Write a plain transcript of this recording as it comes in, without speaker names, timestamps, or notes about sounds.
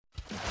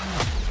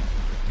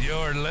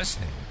You're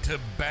listening to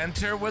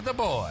Banter with the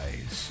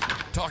Boys,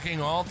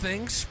 talking all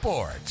things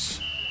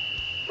sports.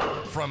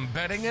 From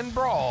betting and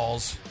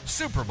brawls,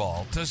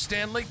 Superbowl to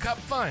Stanley Cup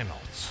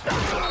Finals.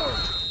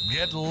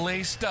 Get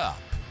laced up.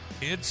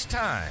 It's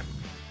time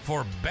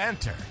for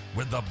Banter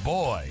with the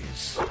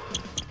Boys.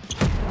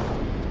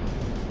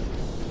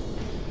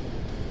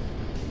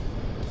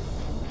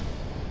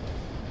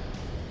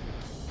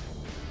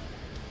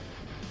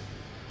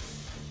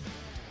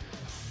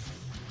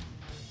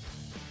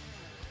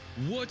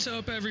 What's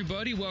up,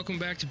 everybody? Welcome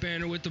back to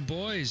Banter with the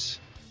Boys.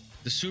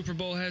 The Super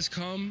Bowl has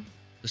come.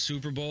 The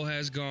Super Bowl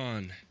has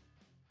gone.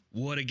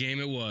 What a game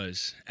it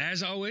was.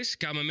 As always,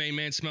 got my main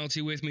man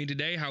Smelty with me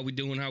today. How we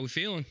doing? How we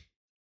feeling?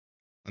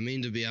 I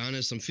mean, to be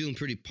honest, I'm feeling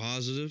pretty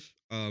positive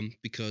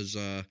because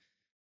I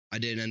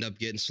didn't end up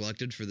getting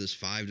selected for this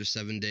 5 to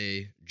 7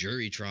 day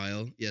jury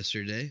trial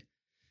yesterday.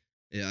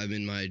 Yeah, I'm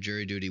in my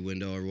jury duty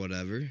window or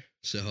whatever.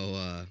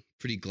 So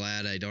pretty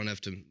glad I don't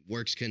have to,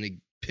 work's kind of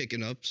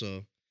picking up,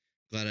 so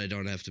glad I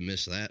don't have to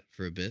miss that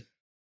for a bit.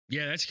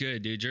 Yeah, that's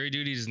good, dude. Jury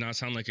duty does not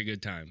sound like a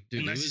good time.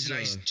 Dude, unless it's a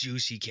nice,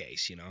 juicy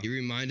case, you know? He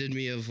reminded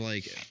me of,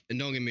 like, and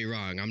don't get me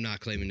wrong, I'm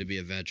not claiming to be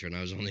a veteran.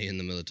 I was only in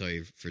the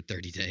military for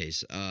 30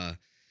 days. But,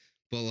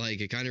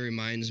 like, it kind of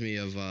reminds me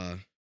of,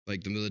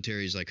 like, the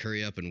military's, like,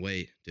 hurry up and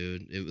wait,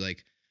 dude. It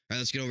like, all right,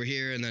 let's get over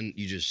here, and then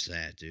you just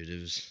sat, dude. It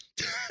was,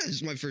 it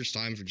was my first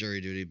time for jury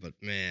duty, but,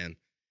 man,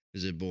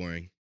 is it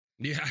boring.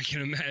 Yeah, I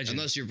can imagine.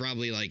 Unless you're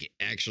probably, like,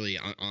 actually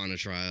on a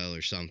trial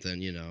or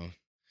something, you know.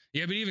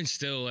 Yeah, but even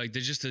still, like,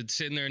 they're just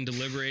sitting there and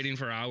deliberating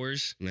for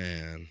hours.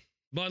 Man.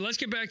 But let's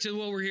get back to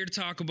what we're here to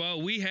talk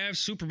about. We have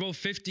Super Bowl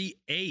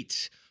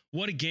 58.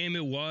 What a game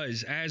it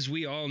was. As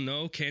we all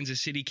know,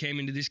 Kansas City came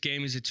into this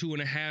game as a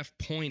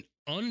 2.5-point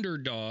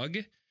underdog,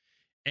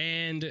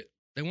 and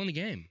they won the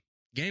game.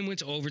 Game went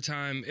to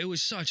overtime. It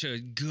was such a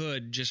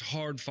good, just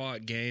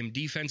hard-fought game.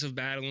 Defensive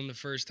battle in the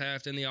first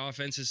half, then the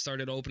offenses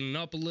started opening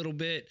up a little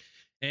bit.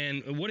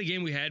 And what a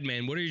game we had,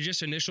 man. What are your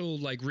just initial,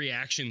 like,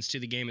 reactions to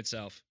the game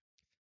itself?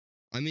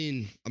 I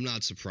mean, I'm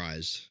not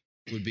surprised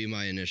would be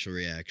my initial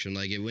reaction.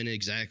 Like, it went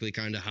exactly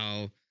kind of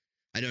how,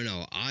 I don't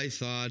know, I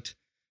thought,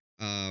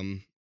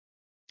 I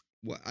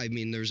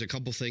mean, there's a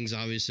couple things,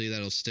 obviously,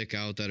 that'll stick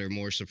out that are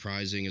more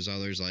surprising as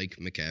others, like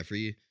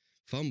McCaffrey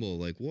fumble.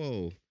 Like,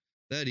 whoa,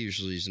 that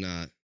usually is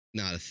not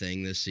a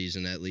thing this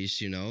season, at least,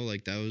 you know?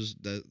 Like, that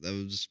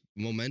was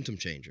momentum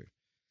changer.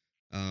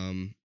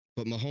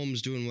 But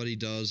Mahomes doing what he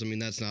does, I mean,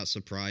 that's not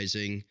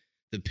surprising.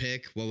 The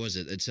pick, what was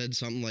it? It said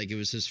something like it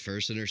was his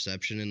first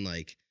interception in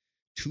like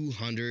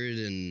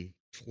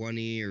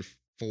 220 or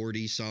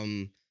 40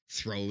 some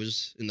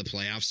throws in the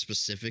playoffs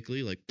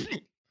specifically. Like,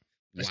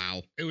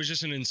 wow. It was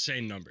just an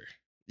insane number.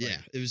 Yeah,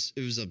 it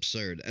was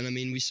absurd. And I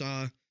mean,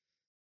 I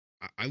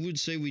would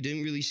say we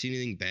didn't really see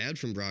anything bad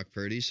from Brock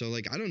Purdy. So,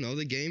 like, I don't know.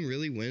 The game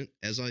really went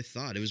as I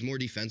thought. It was more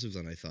defensive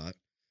than I thought.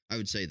 I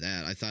would say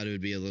that. I thought it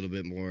would be a little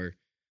bit more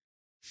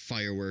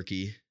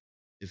fireworky,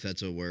 if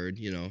that's a word,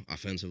 you know,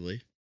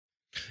 offensively.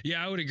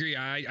 Yeah, I would agree.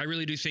 I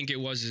really do think it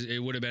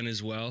would have been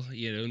as well,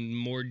 you know,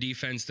 more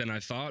defense than I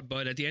thought.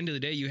 But at the end of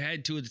the day, you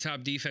had two of the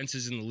top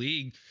defenses in the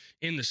league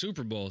in the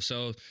Super Bowl.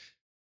 So,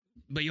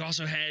 but you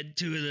also had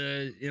two of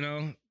the, you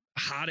know,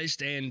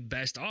 hottest and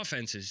best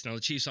offenses. Now, the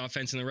Chiefs'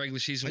 offense in the regular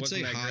season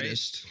wasn't that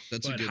hottest.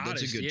 Great.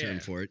 That's a good term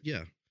for it.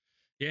 Yeah.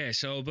 Yeah,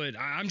 so, but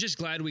I'm just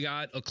glad we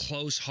got a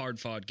close,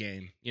 hard-fought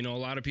game. You know, a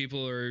lot of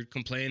people are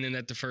complaining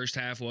that the first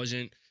half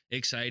wasn't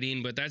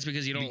exciting, but that's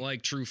because you don't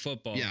like true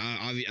football. Yeah,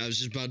 I was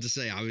just about to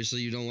say, obviously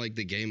you don't like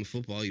the game of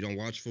football. You don't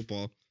watch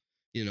football.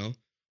 You know,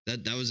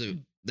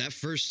 that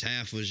first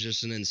half was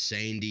just an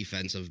insane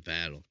defensive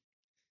battle.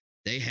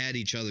 They had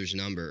each other's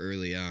number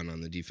early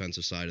on the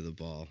defensive side of the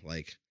ball.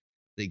 Like,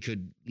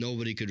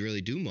 nobody could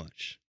really do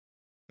much.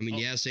 I mean,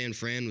 yeah, San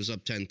Fran was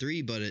up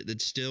 10-3, but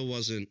it still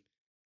wasn't.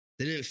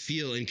 They didn't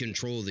feel in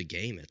control of the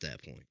game at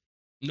that point.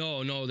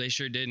 No, they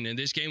sure didn't. And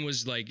this game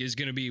was going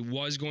to be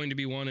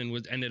won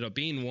and ended up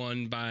being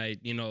won by,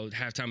 you know,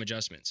 halftime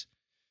adjustments.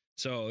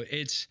 So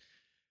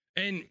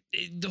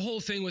the whole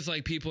thing with,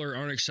 like, people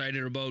aren't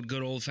excited about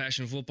good old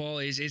fashioned football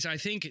is I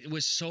think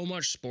with so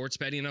much sports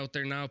betting out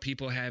there now,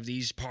 people have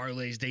these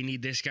parlays. They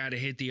need this guy to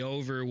hit the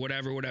over,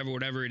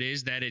 whatever it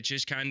is, that it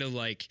just kind of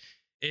like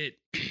it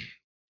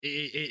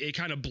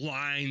kind of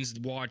blinds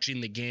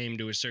watching the game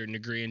to a certain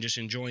degree and just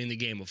enjoying the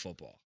game of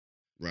football.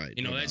 Right.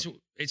 You know,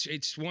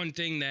 it's one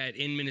thing that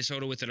in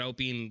Minnesota with it not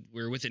being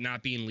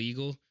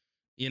legal,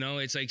 you know,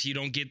 it's like you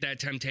don't get that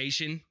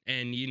temptation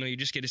and, you know, you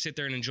just get to sit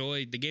there and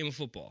enjoy the game of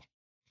football.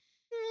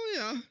 Oh,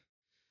 yeah.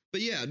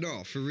 But yeah,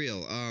 no, for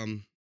real.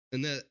 And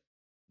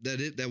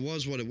that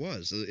was what it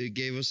was. It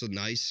gave us a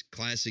nice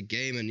classic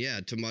game. And yeah,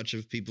 to much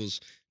of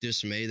people's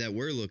dismay that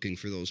we're looking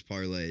for those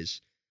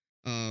parlays.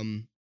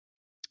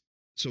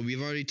 So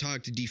we've already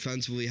talked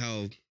defensively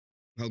how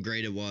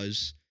great it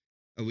was.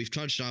 We've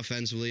touched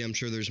offensively. I'm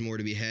sure there's more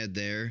to be had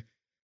there.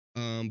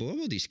 But what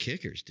about these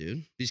kickers,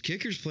 dude? These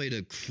kickers played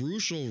a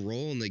crucial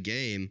role in the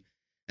game.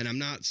 And I'm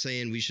not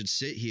saying we should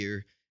sit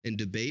here and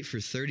debate for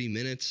 30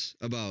 minutes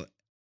about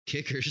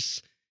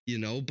kickers, you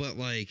know, but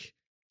like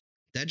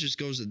that just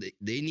goes,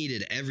 they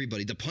needed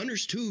everybody. The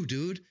punters too,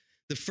 dude.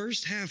 The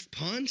first half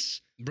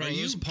punts. Bro,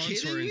 those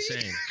punts were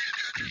insane.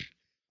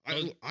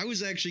 I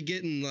was actually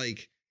getting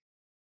like,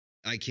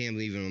 I can't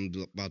believe I'm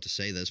about to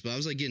say this, but I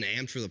was like getting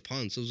amped for the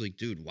punts. I was like,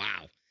 dude,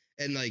 wow.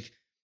 And like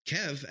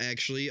Kev,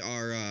 actually,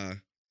 our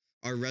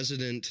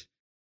resident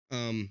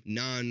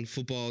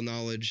non-football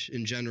knowledge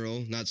in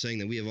general, not saying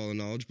that we have all the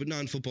knowledge, but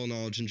non-football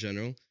knowledge in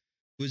general,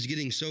 was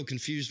getting so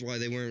confused why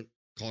they weren't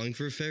calling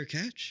for a fair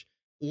catch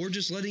or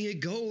just letting it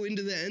go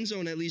into the end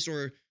zone at least,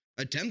 or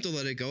attempt to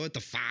let it go at the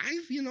 5,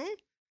 you know?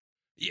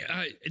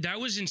 Yeah, that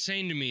was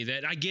insane to me.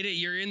 That I get it.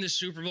 You're in the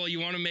Super Bowl. You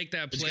want to make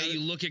that play.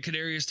 You look at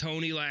Kadarius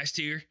Toney last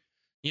year.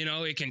 You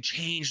know, it can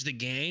change the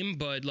game,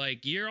 but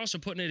like you're also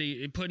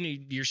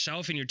putting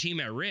yourself and your team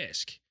at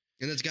risk.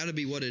 And it's got to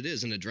be what it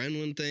is, an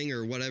adrenaline thing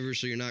or whatever.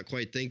 So you're not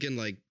quite thinking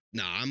like,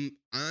 nah,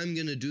 I'm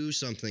gonna do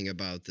something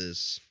about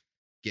this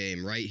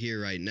game right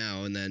here, right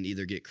now, and then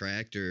either get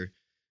cracked or,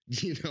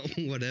 you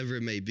know, whatever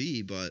it may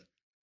be. But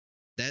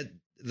that,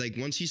 like,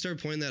 once he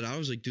started pointing that out, I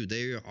was like, dude,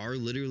 they are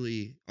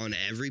literally on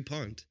every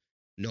punt.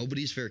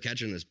 Nobody's fair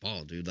catching this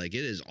ball, dude. Like,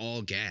 it is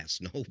all gas,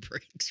 no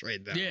brakes right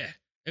now. Yeah,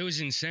 it was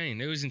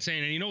insane. It was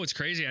insane. And you know what's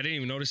crazy? I didn't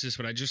even notice this,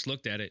 but I just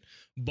looked at it.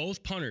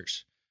 Both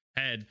punters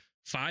had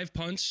 5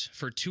 punts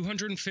for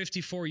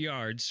 254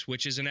 yards,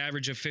 which is an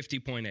average of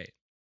 50.8.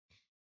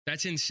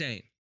 That's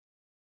insane.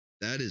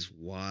 That is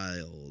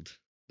wild.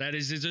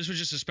 This was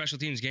just a special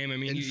teams game. I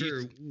mean, and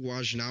for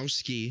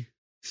Wojnowski,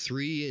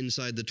 3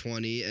 inside the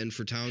 20, and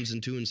for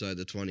Townsend 2 inside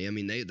the 20. I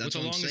mean, that's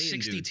what I'm saying,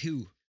 62.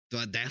 Dude.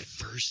 But that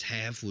first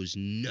half was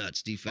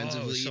nuts defensively.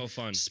 Oh, it was so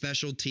fun.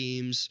 Special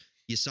teams.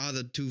 You saw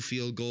the 2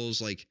 field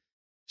goals. Like,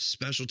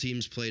 special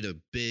teams played a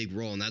big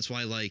role. And that's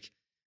why, like,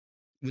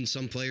 when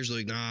some players are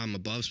like, nah, I'm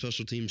above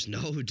special teams.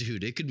 No,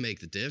 dude, it could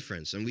make the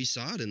difference. And we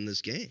saw it in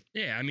this game.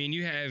 Yeah, I mean,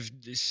 you have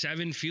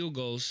 7 field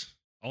goals.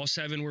 All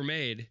 7 were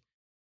made.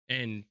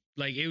 And,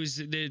 like, it was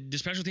the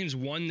special teams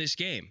won this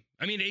game.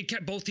 I mean, it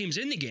kept both teams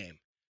in the game.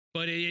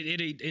 But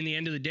it in the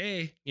end of the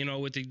day, you know,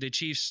 with the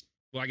Chiefs,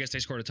 well, I guess they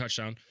scored a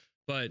touchdown.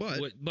 But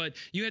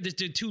you had the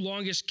 2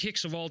 longest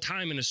kicks of all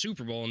time in a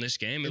Super Bowl in this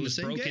game. It was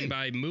broken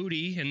by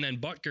Moody, and then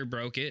Butker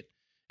broke it.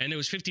 And it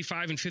was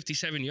 55 and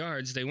 57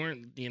 yards. They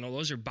weren't, you know,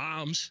 those are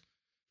bombs.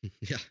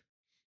 Yeah.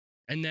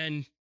 And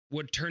then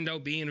what turned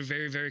out being a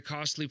very, very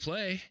costly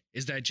play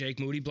is that Jake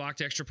Moody blocked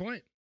extra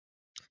point.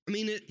 I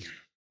mean,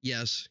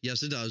 yes,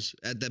 it does.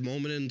 At that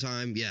moment in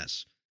time,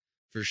 yes,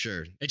 for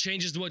sure. It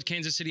changes what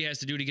Kansas City has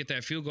to do to get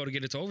that field goal to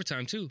get it to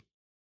overtime, too.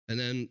 And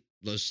then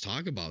let's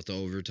talk about the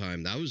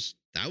overtime. That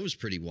was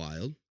pretty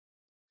wild.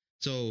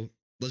 So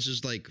let's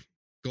just like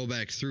go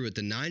back through it.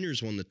 The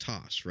Niners won the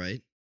toss, right?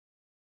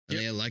 And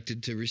they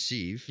elected to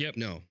receive. Yep.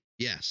 No.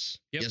 Yes.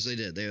 Yep. Yes, they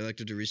did. They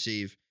elected to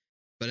receive,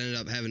 but ended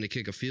up having to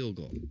kick a field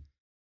goal.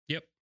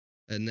 Yep.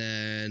 And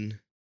then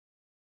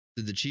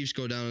did the Chiefs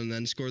go down and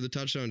then score the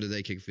touchdown? Or did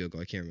they kick a field goal?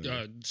 I can't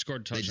remember.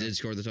 Scored a touchdown. They did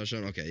score the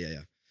touchdown? Okay,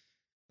 yeah.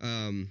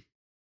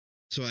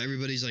 So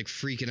everybody's like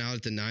freaking out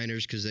at the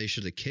Niners because they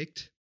should have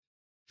kicked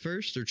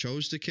first or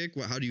chose to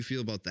kick. How do you feel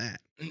about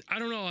that? I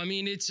don't know. I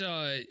mean, it's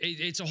a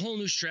whole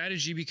new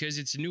strategy because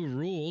it's new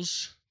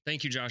rules.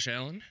 Thank you, Josh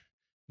Allen.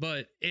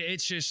 But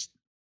it's just,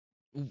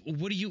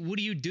 what do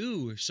you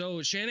do?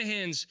 So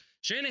Shanahan's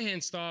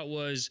thought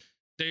was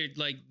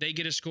they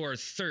get to score a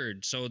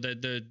third. So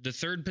the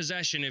third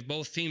possession, if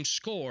both teams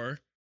score,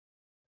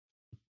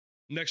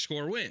 next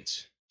score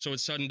wins. So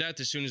it's sudden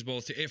death as soon as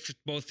if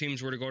both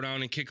teams were to go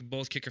down and kick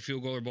a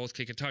field goal or both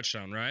kick a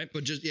touchdown, right?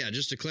 But just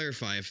to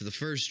clarify, for the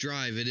first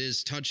drive, it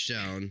is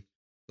touchdown.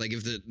 Like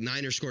if the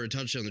Niners scored a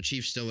touchdown, the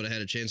Chiefs still would have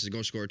had a chance to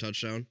go score a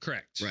touchdown.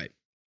 Correct. Right.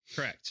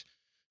 Correct.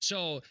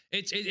 So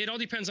it all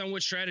depends on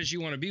what strategy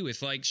you want to be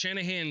with. Like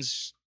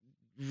Shanahan's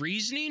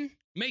reasoning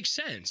makes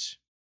sense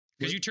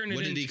because you turn it.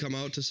 What did he come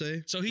out to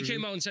say? So he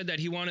came out and said that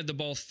he wanted the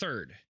ball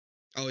third.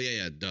 Oh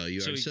yeah, duh. You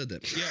already said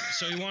that. Yeah.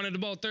 So he wanted the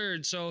ball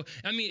third. So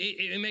I mean,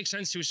 it makes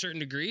sense to a certain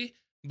degree,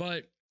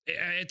 but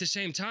at the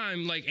same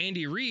time, like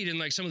Andy Reid and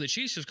like some of the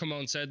Chiefs have come out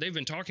and said they've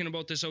been talking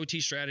about this OT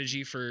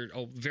strategy for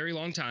a very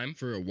long time.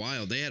 For a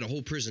while, they had a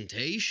whole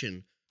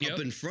presentation up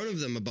in front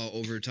of them about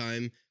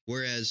overtime.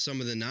 Whereas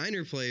some of the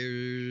Niner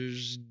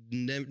players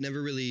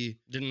never really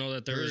didn't know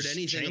that there heard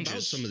anything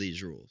about some of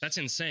these rules. That's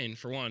insane,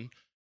 for one.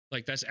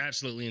 Like, that's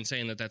absolutely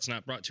insane that that's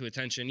not brought to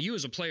attention. You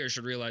as a player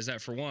should realize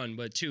that, for one.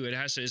 But two, it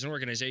has to, as an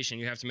organization,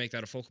 you have to make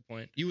that a focal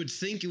point. You would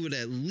think it would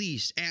at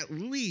least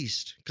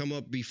come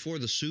up before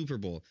the Super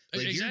Bowl.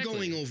 Like, exactly. You're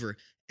going over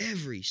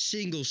every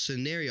single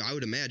scenario. I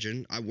would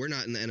imagine. We're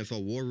not in the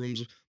NFL war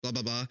rooms, blah,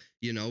 blah, blah,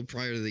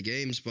 prior to the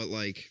games. But,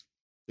 like,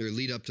 or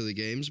lead up to the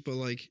games, but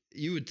like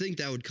you would think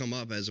that would come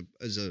up as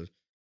a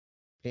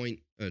point,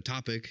 a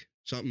topic,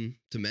 something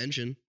to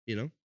mention,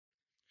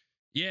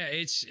 Yeah,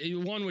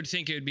 one would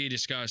think it would be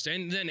discussed.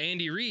 And then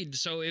Andy Reid,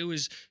 so it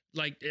was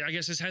like, I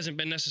guess this hasn't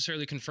been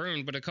necessarily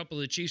confirmed, but a couple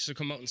of the Chiefs have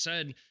come out and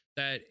said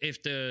that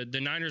if the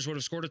Niners would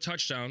have scored a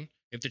touchdown,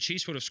 if the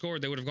Chiefs would have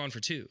scored, they would have gone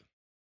for 2.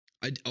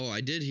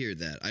 I did hear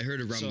that. I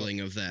heard a rumbling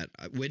of that,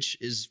 which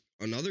is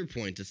another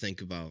point to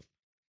think about.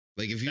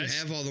 Like, if you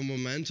have all the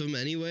momentum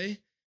anyway,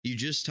 you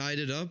just tied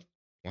it up,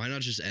 why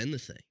not just end the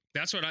thing?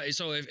 That's what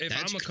so if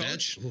I'm a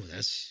coach,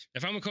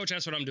 if I'm a coach,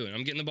 that's what I'm doing.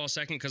 I'm getting the ball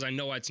second because I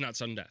know it's not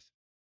sudden death.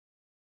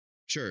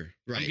 Sure,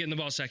 right. I'm getting the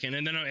ball second,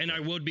 and then I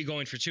would be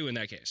going for 2 in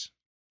that case.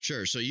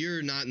 Sure, so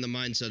you're not in the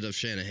mindset of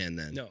Shanahan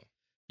then? No.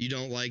 You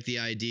don't like the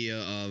idea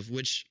of,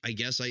 which I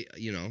guess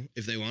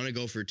if they want to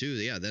go for 2,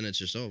 yeah, then it's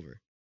just over.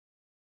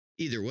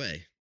 Either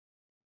way.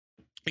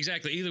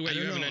 Exactly, either way,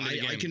 you haven't ended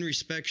the game. I can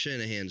respect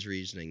Shanahan's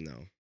reasoning,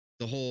 though.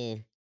 The whole...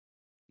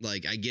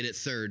 Like, I get it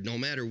third, no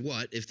matter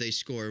what, if they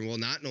score. Well,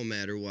 not no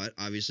matter what.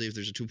 Obviously, if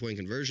there's a 2-point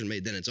conversion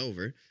made, then it's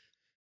over.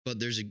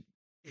 But there's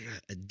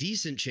a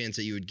decent chance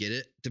that you would get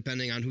it,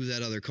 depending on who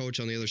that other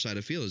coach on the other side of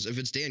the field is. If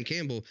it's Dan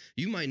Campbell,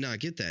 you might not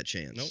get that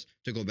chance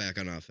to go back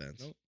on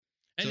offense. Nope.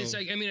 And it's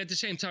like, I mean, at the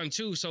same time,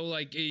 too, so,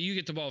 like, you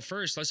get the ball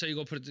first. Let's say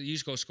you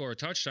just go score a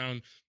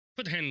touchdown.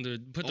 Put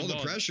the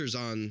pressure's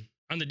on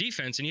the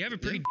defense, and you have a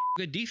pretty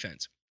good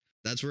defense.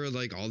 That's where,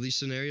 like, all these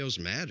scenarios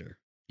matter.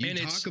 You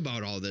talk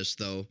about all this,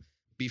 though,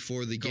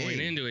 before the game. Going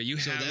into it,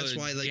 so that's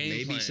why, like,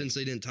 maybe plan. Since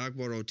they didn't talk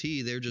about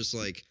OT, they're just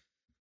like,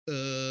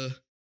 yeah,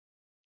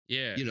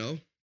 you know,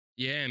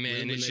 yeah,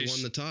 man. When they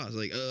won the toss,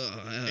 like,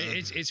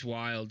 it's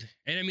wild.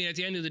 And I mean, at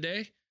the end of the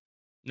day,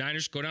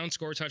 Niners go down,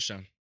 score a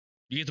touchdown.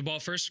 You get the ball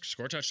first,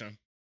 score a touchdown.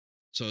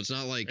 So it's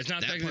not like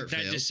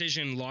that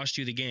decision lost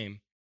you the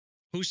game.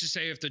 Who's to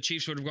say if the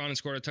Chiefs would have gone and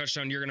scored a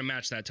touchdown, you're going to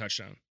match that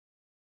touchdown?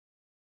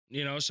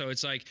 You know, so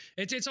it's like,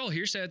 it's all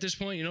hearsay at this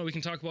point. You know, we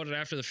can talk about it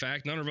after the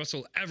fact. None of us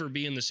will ever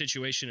be in the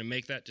situation and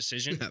make that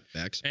decision.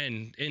 Facts.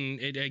 And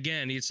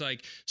again, it's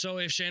like, so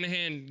if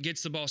Shanahan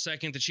gets the ball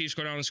second, the Chiefs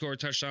go down and score a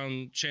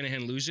touchdown,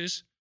 Shanahan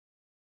loses.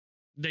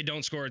 They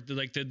don't score,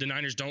 like the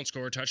Niners don't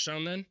score a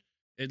touchdown then?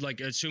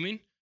 Assuming,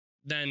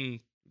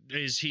 then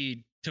is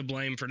he to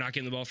blame for not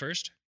getting the ball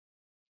first?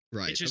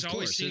 Right. It just of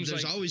always course. seems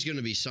there's always going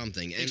to be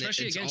something. And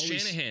especially against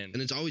Shanahan.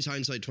 And it's always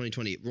hindsight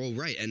 2020. Well,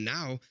 right. And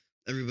now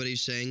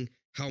everybody's saying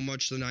how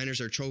much the Niners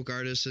are choke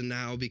artists and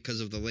now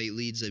because of the late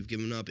leads they've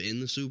given up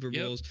in the Super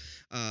Bowls.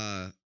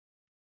 Yep.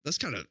 That's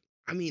kind of,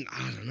 I mean,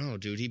 I don't know,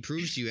 dude. He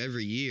proves to you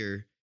every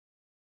year,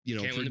 you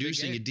know,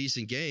 producing a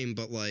decent game,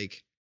 but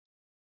like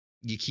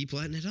you keep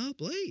letting it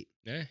up late.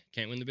 Yeah,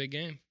 can't win the big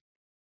game.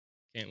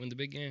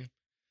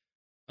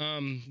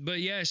 But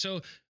yeah,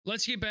 so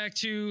let's get back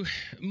to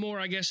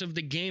more, I guess, of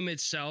the game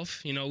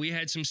itself. You know, we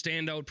had some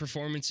standout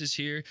performances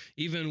here,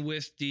 even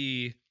with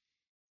the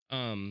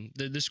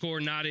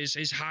score not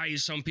as high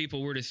as some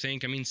people were to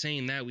think. I mean,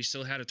 saying that, we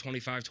still had a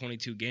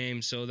 25-22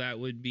 game, so that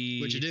would be...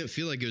 But you didn't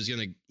feel like it was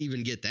going to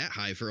even get that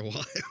high for a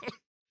while.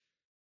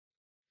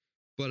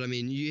 But, I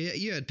mean,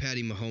 you had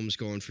Patty Mahomes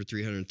going for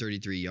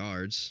 333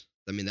 yards.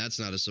 I mean, that's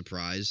not a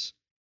surprise.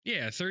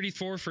 Yeah,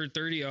 34 for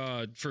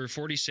 30 for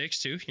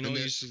 46 too. You know,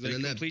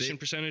 the completion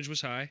percentage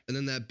was high. And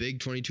then that big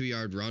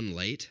 22-yard run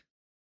late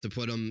to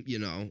put him, you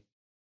know,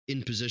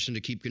 in position to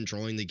keep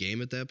controlling the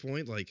game at that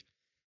point. Like,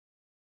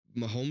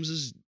 Mahomes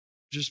has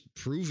just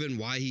proven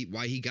why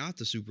he got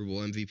the Super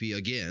Bowl MVP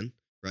again,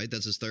 right?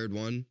 That's his third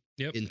one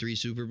in 3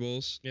 Super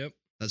Bowls. Yep.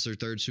 That's their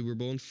third Super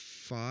Bowl in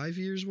 5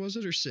 years, was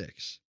it, or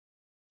 6?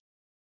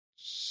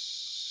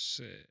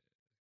 6.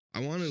 I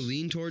want to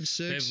lean towards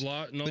 6,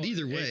 but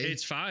either way,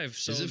 it's 5.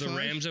 So the 5?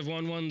 Rams have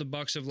won 1, the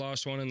Bucks have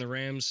lost 1, and the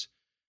Rams,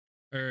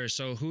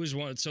 so who's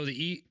won? So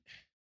the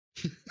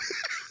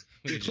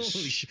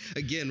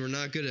again, we're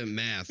not good at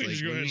math. Like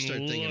when we start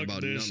thinking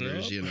about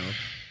numbers, you know.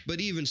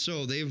 But even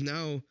so, they've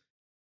now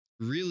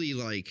really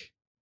like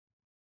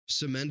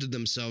cemented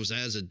themselves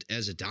as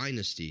a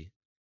dynasty.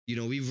 You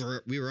know, we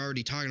were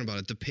already talking about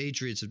it. The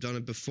Patriots have done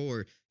it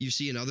before. You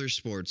see in other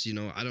sports, you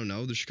know, I don't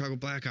know, the Chicago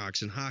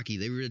Blackhawks in hockey,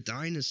 they were a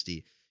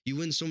dynasty. You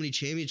win so many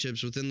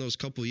championships within those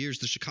couple of years.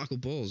 The Chicago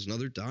Bulls,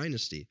 another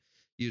dynasty.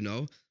 You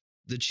know,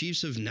 the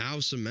Chiefs have now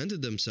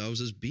cemented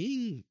themselves as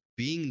being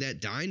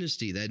that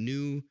dynasty, that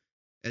new,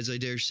 as I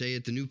dare say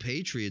it, the new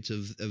Patriots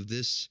of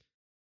this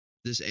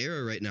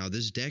era right now,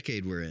 this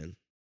decade we're in.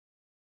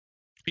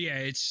 Yeah,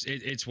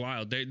 it's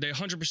wild. They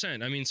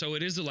 100%. I mean, so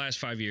it is the last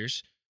 5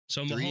 years.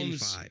 So Mahomes, 3 and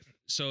 5.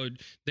 So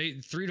they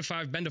 3 to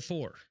 5, been to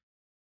 4.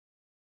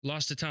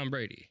 Lost to Tom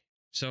Brady.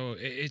 So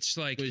it's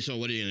like. So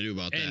what are you gonna do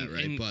about that,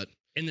 right? But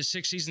in the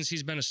 6 seasons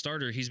he's been a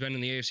starter, he's been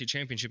in the AFC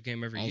Championship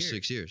game every year. All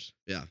 6 years,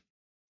 yeah.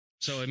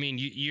 So I mean,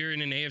 you're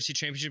in an AFC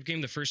Championship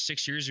game the first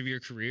 6 years of your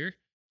career.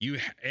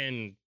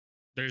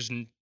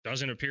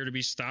 Doesn't appear to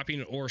be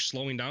stopping or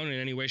slowing down in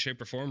any way, shape,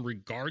 or form,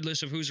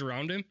 regardless of who's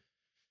around him.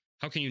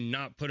 How can you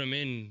not put him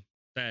in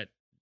that?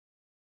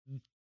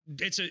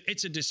 It's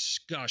a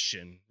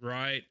discussion,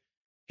 right?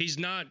 He's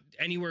not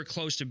anywhere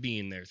close to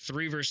being there.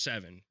 3 versus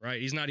 7, right?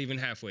 He's not even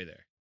halfway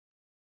there.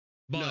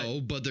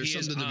 But there's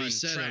something to be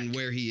said on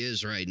where he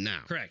is right now.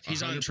 Correct.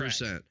 He's 100%. On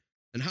track.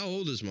 And how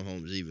old is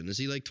Mahomes even? Is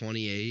he like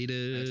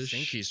 28-ish? I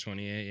think he's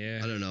 28,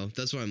 yeah. I don't know.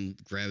 That's what I'm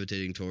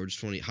gravitating towards,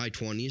 high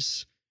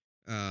 20s.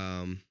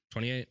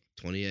 28.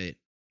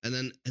 And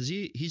then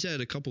he's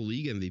had a couple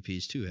league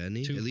MVPs too, hasn't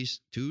he? 2. At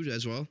least 2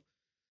 as well.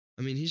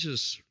 I mean,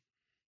 he's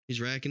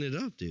racking it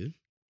up, dude.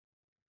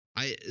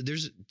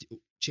 There's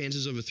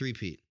chances of a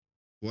 3-peat.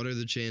 What are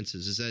the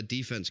chances? Is that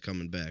defense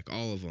coming back?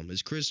 All of them.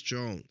 Is Chris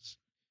Jones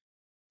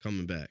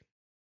coming back?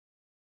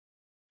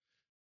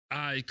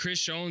 Chris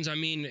Jones, I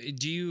mean,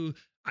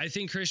 I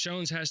think Chris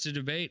Jones has to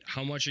debate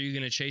how much are you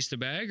going to chase the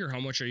bag or how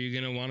much are you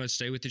going to want to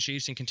stay with the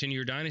Chiefs and continue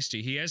your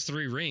dynasty? He has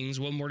 3 rings.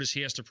 What more does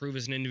he has to prove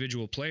as an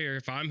individual player?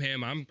 If I'm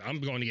him, I'm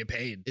going to get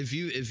paid.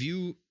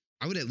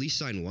 I would at least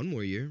sign 1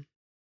 more year.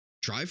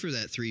 Try for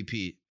that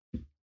 3-peat.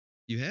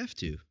 You have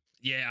to.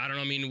 Yeah, I don't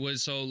know. I mean,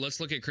 so let's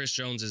look at Chris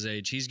Jones's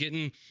age.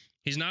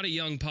 He's not a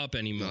young pup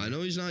anymore. No, I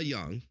know he's not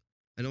young.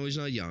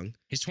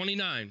 He's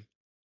 29.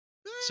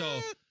 So,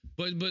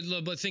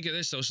 but think of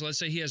this though. So let's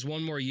say he has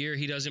 1 more year.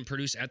 He doesn't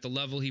produce at the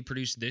level he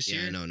produced this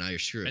year. Yeah, no, now you're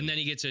screwed. And then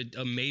he gets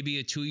maybe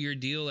a 2-year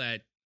deal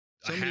at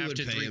Somebody a half would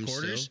to pay him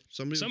 3/4.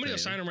 still. Somebody will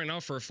sign him right now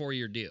for a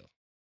 4-year deal.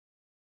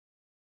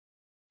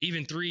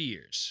 Even 3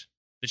 years.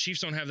 The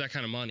Chiefs don't have that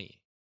kind of money.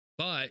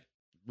 But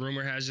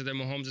rumor has it that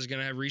Mahomes is going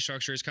to have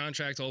restructure his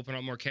contract to open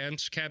up more cap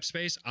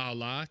space, a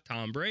la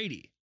Tom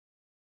Brady.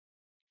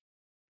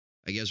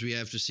 I guess we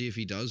have to see if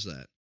he does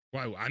that.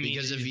 Well, I mean,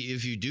 because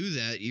if you do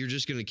that, you're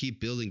just going to keep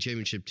building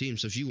championship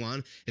teams. So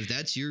if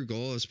that's your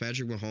goal as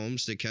Patrick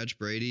Mahomes to catch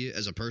Brady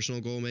as a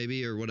personal goal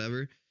maybe or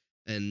whatever,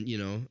 and,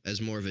 as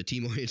more of a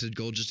team-oriented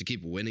goal just to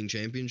keep winning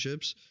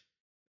championships,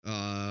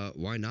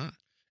 why not?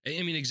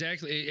 I mean,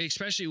 exactly,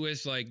 especially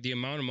with, like, the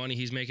amount of money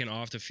he's making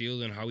off the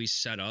field and how he's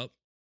set up,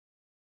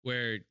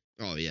 where,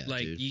 oh, yeah,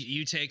 like, dude.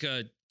 you take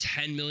a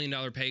 $10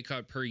 million pay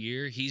cut per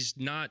year. He's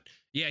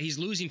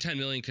losing $10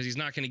 million because he's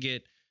not going to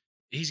get –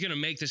 he's going to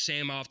make the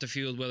same off the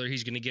field, whether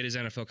he's going to get his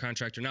NFL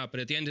contract or not. But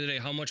at the end of the day,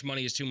 how much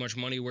money is too much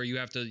money where you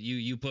have to,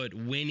 you put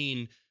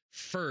winning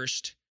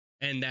first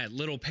and that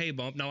little pay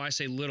bump. Now I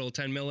say little,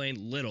 10 mil ain't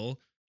little,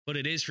 but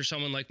it is for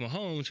someone like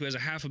Mahomes who has a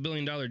 $500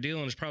 million deal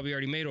and has probably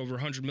already made over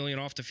 $100 million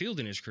off the field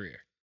in his career.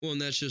 Well,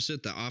 and that's just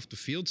it. The off the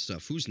field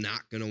stuff. Who's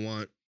not going to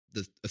want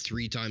a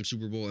 3-time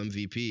Super Bowl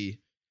MVP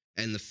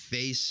and the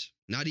face?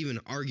 Not even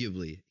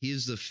arguably. He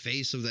is the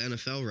face of the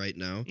NFL right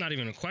now. Not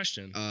even a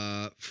question.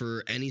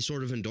 For any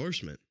sort of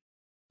endorsement.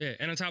 Yeah,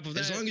 and on top of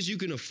that... As long as you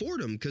can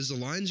afford him, because the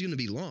line's going to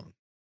be long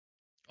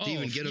to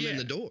even get him in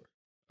the door.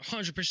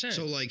 100%.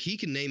 So, like, he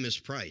can name his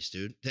price,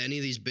 dude. To any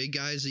of these big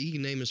guys, he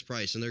can name his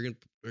price, and they're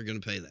gonna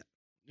pay that.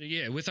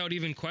 Yeah, without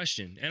even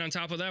question. And on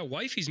top of that,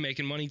 wifey's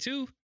making money,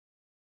 too.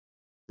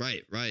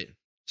 Right.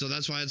 So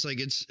that's why it's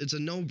like it's a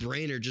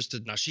no-brainer just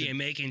to... Now, she ain't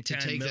making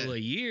 $10 million a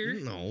year.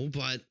 No,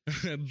 but...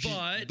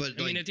 but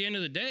I mean, at the end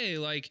of the day,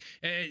 like,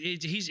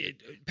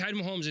 Pat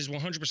Mahomes is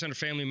 100% a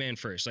family man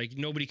first. Like,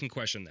 nobody can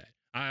question that.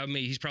 I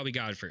mean, he's probably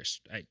God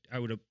first. I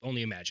would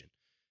only imagine.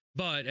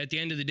 But at the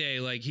end of the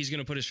day, like, he's going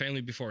to put his family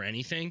before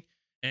anything.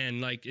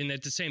 And, like, and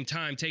at the same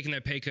time, taking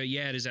that pay cut,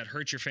 yeah, does that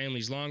hurt your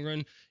family's long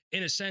run?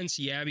 In a sense,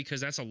 yeah,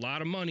 because that's a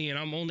lot of money, and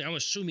I'm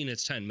assuming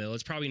it's 10 mil.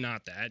 It's probably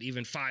not that.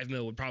 Even 5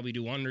 mil would probably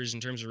do wonders in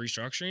terms of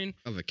restructuring.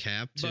 Of a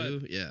cap, too?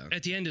 But yeah.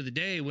 At the end of the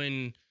day,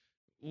 when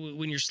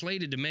you're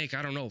slated to make,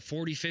 I don't know,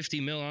 40,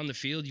 50 mil on the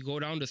field, you go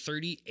down to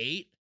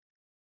 38,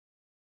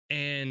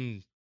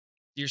 and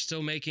you're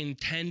still making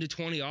 10 to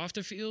 20 off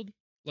the field.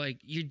 Like,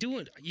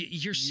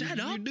 you're set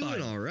up. You're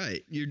doing all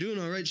right. You're doing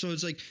all right. So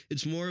it's like,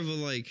 it's more of a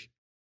like,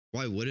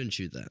 why wouldn't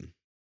you then?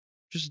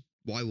 Just,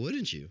 why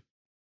wouldn't you?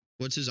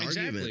 What's his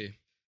argument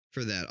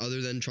for that,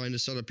 other than trying to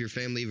set up your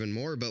family even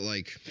more? But,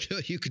 like,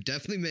 you could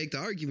definitely make the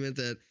argument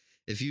that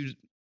if you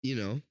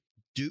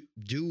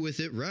do with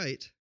it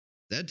right,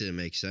 that didn't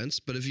make sense.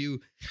 But if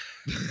you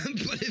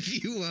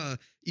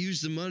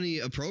use the money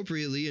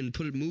appropriately and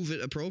move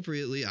it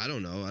appropriately, I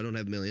don't know. I don't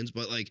have millions,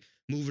 but, like,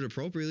 move it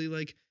appropriately,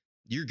 like,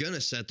 you're gonna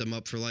set them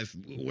up for life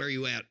where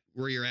you're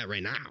at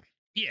right now.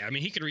 Yeah, I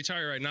mean, he could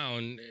retire right now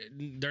and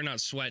they're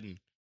not sweating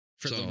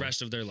for the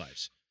rest of their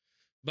lives.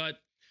 But,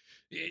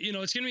 it's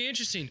going to be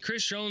interesting.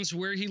 Chris Jones,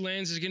 where he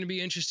lands is going to be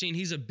interesting.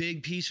 He's a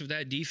big piece of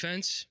that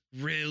defense.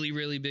 Really,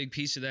 really big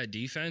piece of that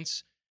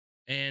defense.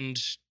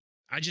 And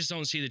I just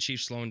don't see the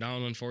Chiefs slowing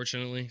down,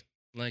 unfortunately.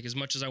 Like, as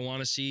much as I want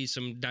to see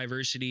some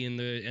diversity in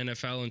the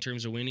NFL in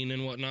terms of winning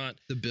and whatnot.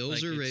 The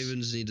Bills or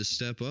Ravens need to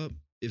step up.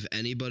 If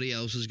anybody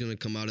else is going to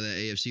come out of that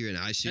AFC right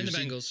now, and the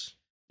Bengals.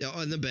 Yeah,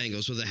 and the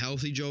Bengals. With a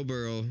healthy Joe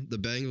Burrow, the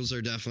Bengals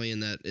are definitely in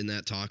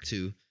that talk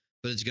too.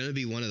 But it's going to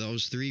be one of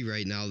those 3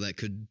 right now that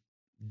could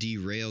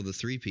derail the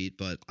 3-peat.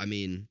 But, I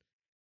mean,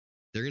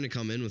 they're going to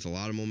come in with a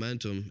lot of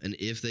momentum. And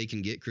if they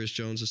can get Chris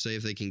Jones to stay,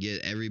 if they can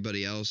get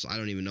everybody else, I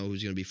don't even know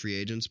who's going to be free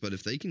agents. But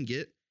if they can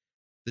get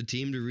the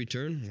team to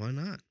return, why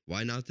not?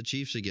 Why not the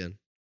Chiefs again?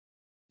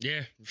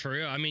 Yeah, for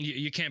real. I mean,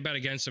 you can't bet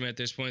against them at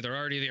this point. They're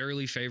already the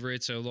early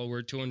favorites, although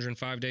we're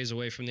 205 days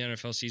away from the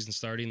NFL season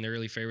starting. The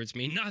early favorites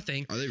mean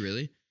nothing. Are they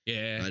really?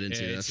 Yeah. I didn't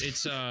see that.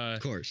 It's of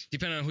course.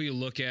 Depending on who you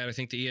look at, I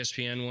think the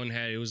ESPN one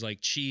it was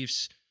like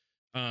Chiefs,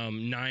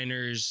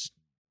 Niners,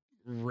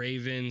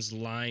 Ravens,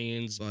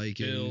 Lions, Vikings.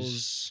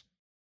 Bills.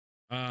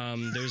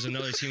 There was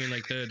another team in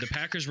like the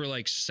Packers were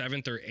like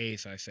 7th or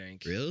 8th, I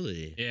think.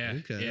 Really? Yeah.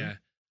 Okay.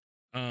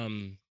 Yeah.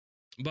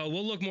 But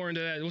we'll look more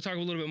into that. We'll talk a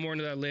little bit more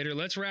into that later.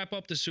 Let's wrap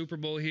up the Super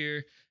Bowl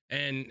here.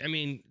 And, I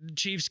mean,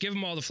 Chiefs, give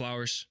them all the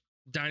flowers.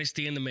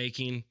 Dynasty in the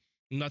making.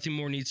 Nothing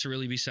more needs to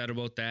really be said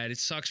about that. It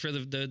sucks for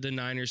the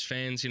Niners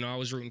fans. I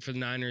was rooting for the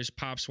Niners.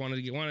 Pops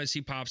wanted to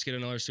see Pops get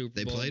another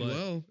Super Bowl. They played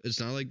well. It's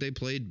not like they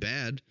played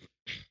bad,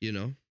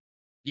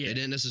 Yeah. They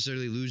didn't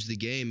necessarily lose the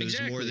game. It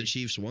was more the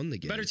Chiefs won the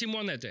game. Better team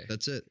won that day.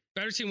 That's it.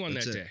 Better team won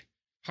that day.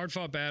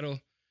 Hard-fought battle.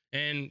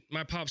 And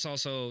my Pops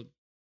also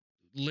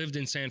lived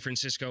in San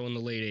Francisco in the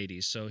late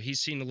 80s, so he's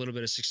seen a little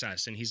bit of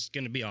success, and he's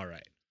going to be all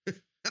right.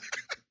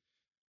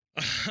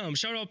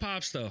 Shout out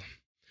Pops, though.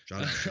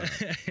 Shout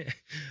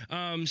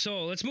out.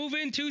 So let's move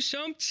into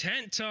some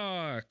tent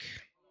talk.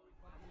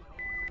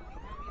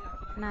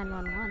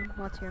 911,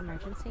 what's your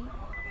emergency?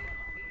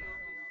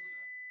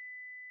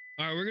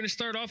 All right, we're going to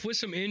start off with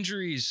some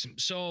injuries.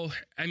 So,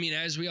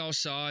 as we all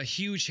saw, a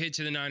huge hit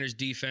to the Niners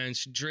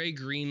defense. Dre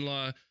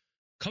Greenlaw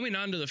coming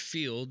onto the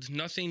field,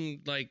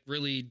 nothing like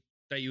really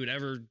that you would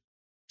ever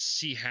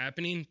see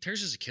happening.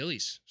 Tears his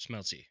Achilles,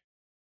 Smeltsy.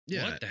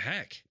 Yeah. What the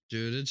heck?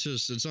 Dude,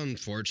 it's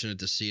unfortunate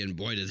to see, and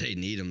boy, did they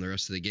need him the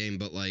rest of the game.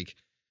 But,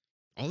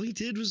 all he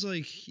did was,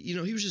 he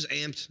was just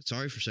amped.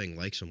 Sorry for saying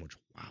so much.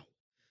 Wow.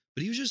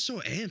 But he was just so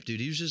amped,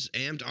 dude. He was just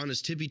amped on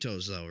his tippy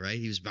toes, though, right?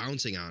 He was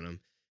bouncing on him.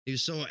 He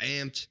was so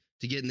amped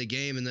to get in the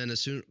game, and then as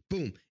soon,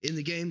 boom, in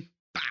the game,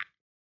 bah,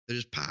 it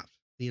just popped.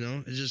 It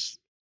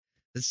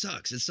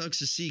sucks. It sucks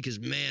to see because,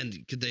 man,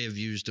 could they have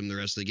used him the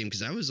rest of the game?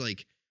 Because that was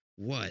 5-6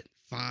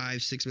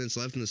 minutes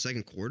left in the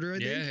second quarter, I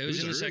think. Yeah, it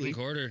was in the second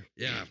quarter.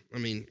 Yeah,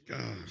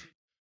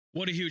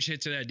 What a huge hit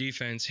to that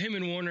defense. Him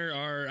and Warner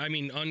are,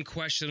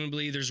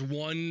 unquestionably, there's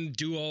one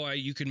duo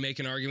you could make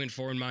an argument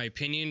for, in my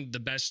opinion, the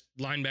best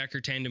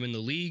linebacker tandem in the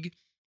league.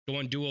 The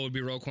one duo would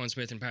be Roquan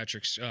Smith and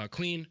Patrick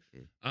Queen.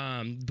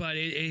 But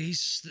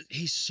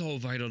he's so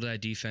vital to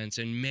that defense.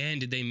 And, man,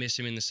 did they miss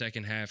him in the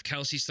second half.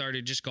 Kelsey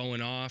started just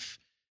going off,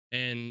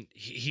 and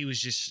he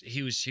was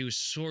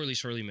sorely,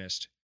 sorely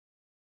missed.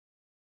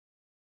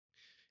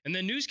 And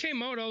then news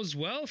came out as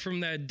well from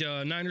that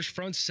Niners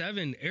front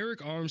seven. Eric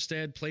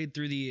Armstead played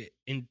through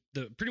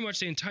pretty much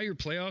the entire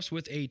playoffs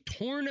with a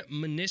torn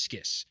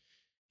meniscus.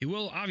 He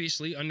will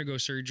obviously undergo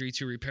surgery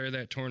to repair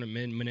that torn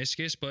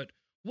meniscus, but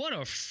what a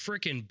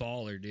freaking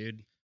baller,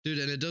 dude. Dude,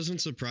 and it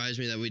doesn't surprise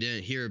me that we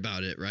didn't hear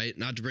about it, right?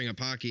 Not to bring up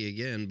hockey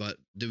again, but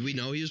did we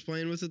know he was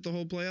playing with it the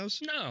whole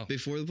playoffs? No.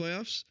 Before the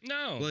playoffs?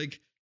 No.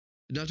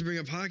 Not to bring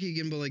up hockey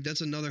again, but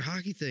that's another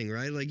hockey thing,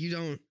 right?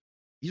 You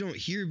don't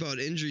hear about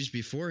injuries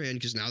beforehand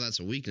because now that's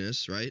a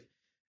weakness, right?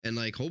 And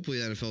hopefully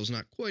the NFL is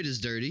not quite as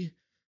dirty.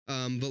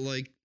 But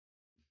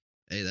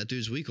hey, that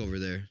dude's weak over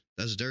there.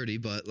 That's dirty,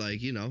 but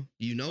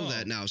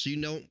that now. So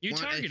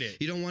target it.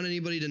 You don't want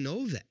anybody to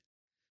know that.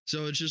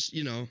 So it's just,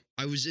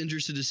 I was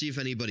interested to see if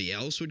anybody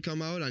else would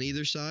come out on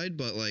either side,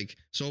 but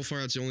so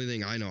far it's the only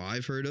thing I know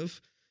I've heard of.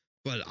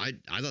 But I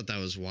thought that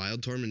was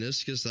wild. Torn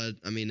meniscus,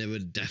 it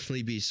would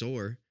definitely be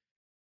sore.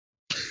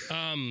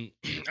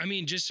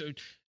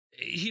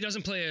 He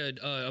doesn't play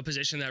a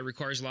position that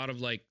requires a lot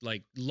of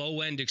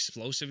low end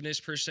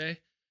explosiveness per se,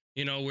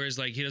 whereas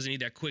he doesn't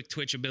need that quick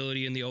twitch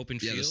ability in the open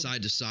field. Yeah, the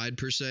side to side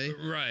per se.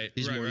 Right.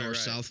 He's more north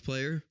south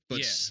player,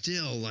 but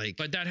still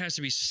But that has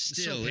to be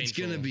still so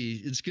painful.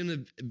 It's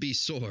gonna be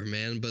sore,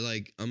 man. But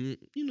I'm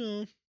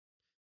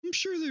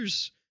sure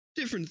there's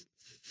different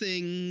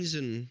things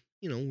and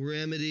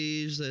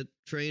remedies that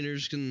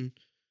trainers can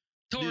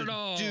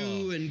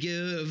do and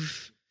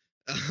give.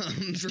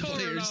 For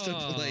players to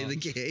play the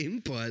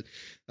game, but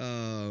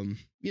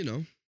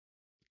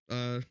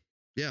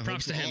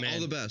props to him, man. All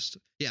the best.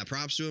 Yeah,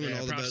 props to him and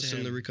all the best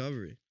in the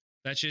recovery.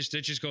 That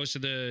just goes to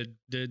the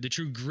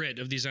true grit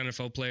of these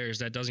NFL players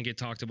that doesn't get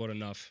talked about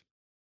enough.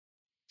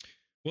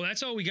 Well,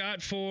 that's all we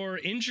got for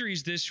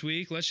injuries this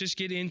week. Let's just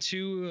get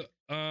into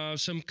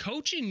some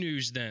coaching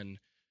news then.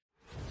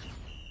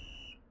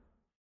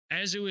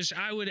 As it was,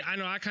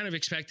 I kind of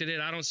expected it.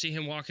 I don't see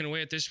him walking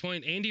away at this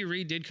point. Andy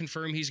Reid did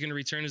confirm he's going to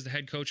return as the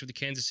head coach of the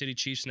Kansas City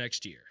Chiefs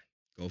next year.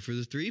 Go for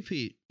the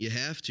three-peat. You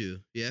have to.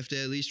 You have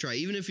to at least try.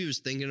 Even if he was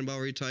thinking about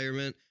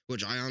retirement,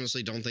 which I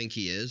honestly don't think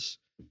he is.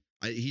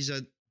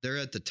 They're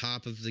at the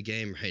top of the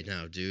game right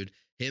now, dude.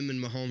 Him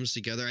and Mahomes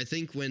together. I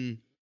think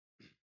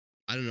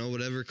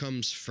whatever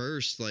comes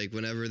first,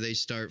 whenever they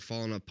start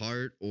falling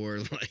apart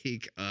or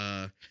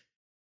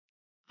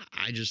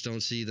I just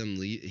don't see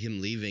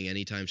him leaving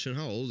anytime soon.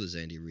 How old is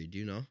Andy Reid? Do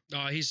you know?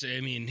 Oh, he's up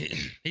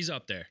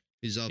there.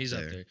 He's up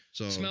there.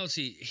 So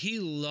Smeltsy, he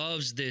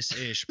loves this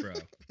ish, bro.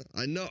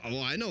 I know.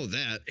 Well, I know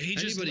that.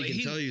 Anybody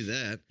can tell you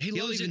that.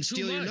 He'll even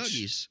steal your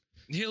nuggies.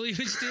 He'll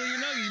even steal your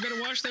nuggies. You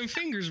better wash them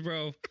fingers,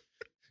 bro.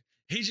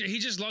 He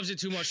just loves it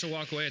too much to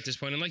walk away at this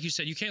point. And like you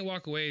said, you can't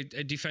walk away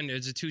defending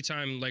as a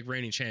two-time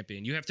reigning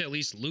champion. You have to at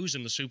least lose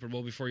in the Super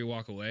Bowl before you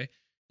walk away.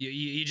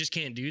 You just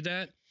can't do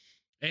that.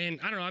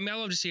 And I don't know. I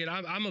love to see it.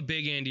 I'm a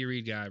big Andy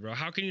Reid guy, bro.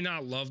 How can you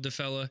not love the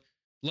fella?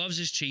 Loves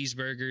his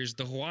cheeseburgers,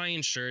 the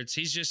Hawaiian shirts.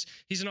 He's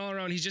an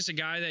all-around. He's just a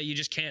guy that you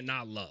just can't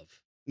not love.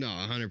 No,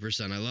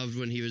 100%. I loved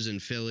when he was in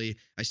Philly.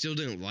 I still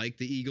didn't like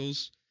the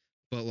Eagles,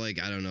 but I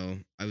don't know.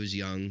 I was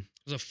young. It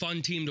was a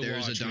fun team to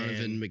watch. There's a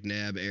Donovan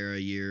McNabb era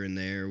year in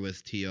there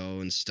with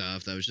T.O. and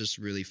stuff. That was just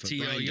really fun.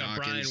 T.O., you got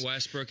Brian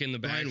Westbrook in the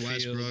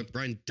backfield.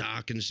 Brian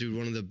Dawkins, dude,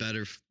 one of the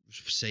better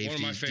safety. One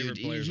of my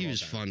favorite players. He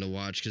was fun to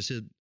watch because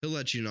he'll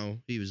let you know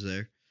he was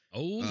there.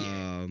 Oh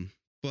yeah.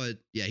 But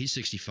yeah, he's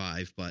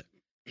 65. But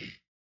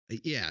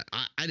yeah,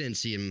 I didn't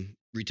see him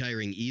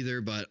retiring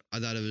either. But I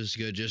thought it was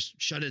good.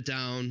 Just shut it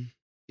down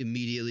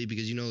immediately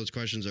because those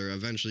questions are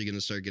eventually going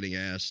to start getting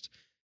asked.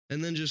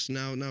 And then just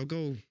now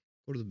go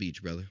to the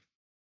beach, brother.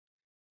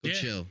 Go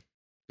chill.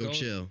 Go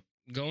chill.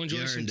 Go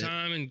enjoy some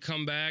time and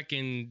come back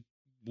and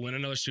win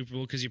another Super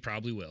Bowl because you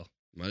probably will.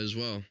 Might as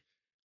well.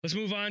 Let's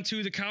move on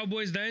to the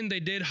Cowboys then. They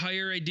did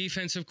hire a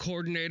defensive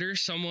coordinator,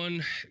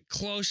 someone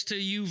close to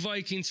you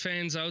Vikings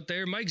fans out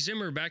there. Mike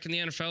Zimmer back in the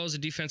NFL as a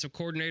defensive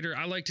coordinator.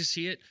 I like to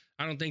see it.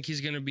 I don't think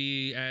he's going to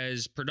be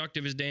as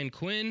productive as Dan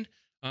Quinn,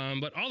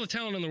 but all the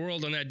talent in the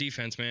world on that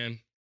defense, man.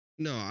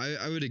 No,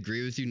 I would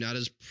agree with you. Not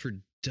as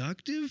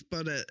productive,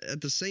 but at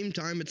the same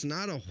time, it's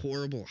not a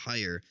horrible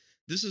hire.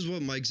 This is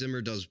what Mike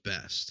Zimmer does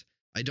best.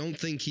 I don't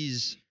think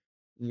he's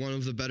one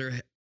of the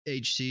better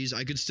HCs.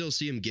 I could still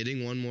see him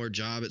getting one more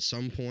job at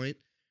some point.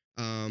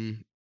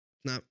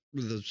 Not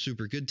with a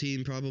super good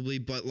team probably,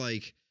 but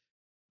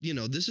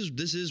this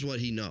is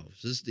what he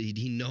knows.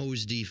 He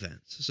knows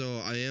defense.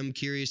 So I am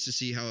curious to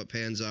see how it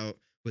pans out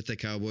with the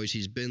Cowboys.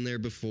 He's been there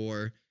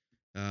before.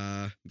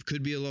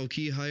 Could be a low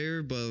key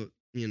hire, but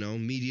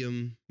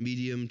medium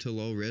to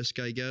low risk,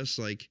 I guess.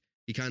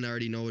 You kind of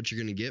already know what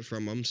you're going to get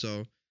from him.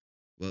 So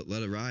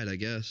let it ride, I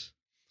guess.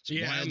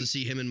 It's wild to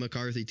see him and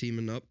McCarthy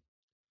teaming up.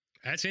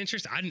 That's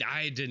interesting.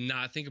 I did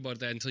not think about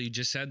that until you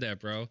just said that,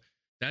 bro.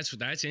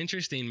 That's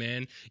interesting,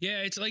 man.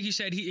 Yeah, it's like you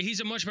said, he's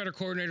a much better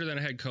coordinator than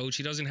a head coach.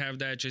 He doesn't have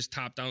that just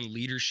top-down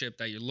leadership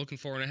that you're looking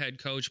for in a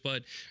head coach,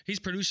 but he's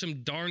produced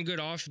some darn good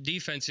off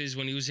defenses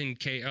when he was in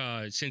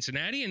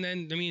Cincinnati. And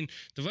then, the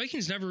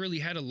Vikings never really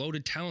had a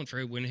loaded talent for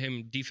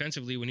him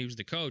defensively when he was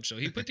the coach. So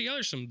he put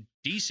together some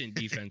decent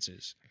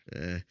defenses.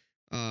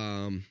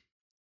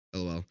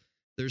 LOL.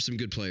 There's some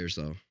good players,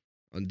 though,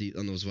 on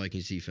those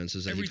Vikings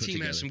defenses. Every team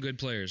has some good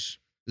players.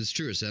 It's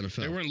true. It's NFL.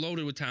 They weren't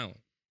loaded with talent.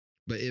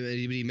 But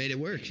he made it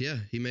work. Yeah,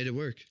 he made it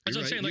work. That's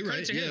what I'm saying.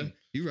 Credit to him.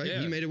 You're right.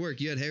 Yeah. He made it work.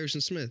 You had Harrison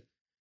Smith.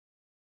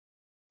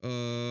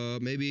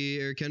 Maybe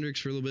Eric Kendricks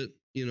for a little bit,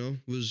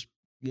 was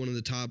one of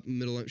the top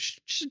middle.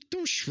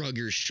 Don't shrug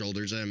your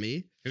shoulders at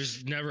me. He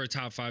was never a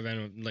top 5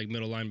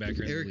 middle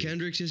linebacker. Eric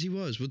Kendricks, yes, he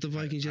was. With the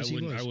Vikings, yes,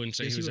 he was. I wouldn't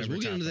say yes, he was ever.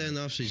 We'll get into that in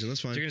the top 5. offseason.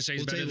 That's fine. You're going to say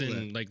he's better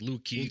than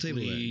Luke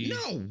Kuechly.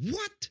 No,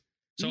 what?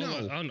 So,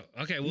 no.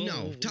 Okay, well.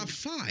 No, top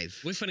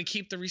 5. We're going to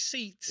keep the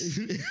receipts.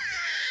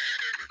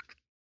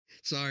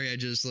 Sorry, I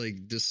just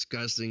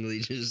disgustingly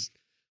just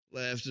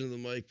laughed into the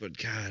mic, but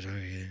God, all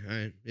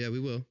right. Yeah, we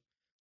will.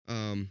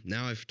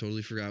 Now I've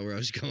totally forgot where I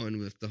was going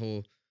with the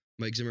whole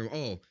Mike Zimmer.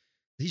 Oh,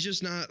 he's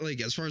just not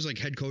as far as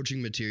head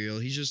coaching material,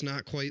 he's just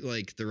not quite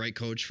the right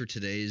coach for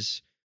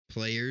today's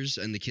players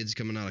and the kids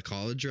coming out of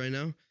college right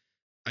now.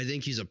 I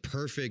think he's a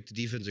perfect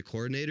defensive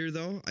coordinator,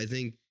 though. I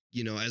think,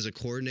 as a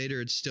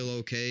coordinator, it's still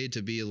okay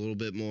to be a little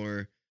bit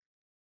more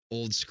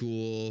old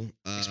school,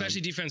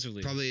 especially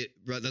defensively. Probably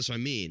that's what I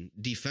mean.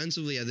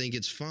 Defensively, I think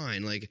it's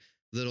fine. A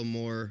little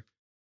more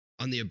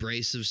on the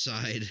abrasive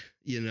side,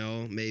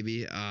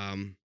 maybe.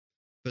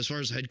 But as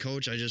far as head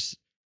coach, I just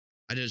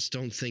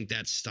don't think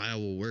that style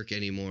will work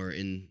anymore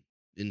in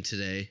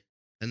today.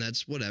 And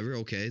that's whatever.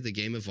 Okay, the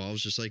game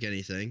evolves just like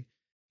anything.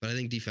 But I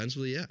think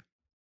defensively, yeah.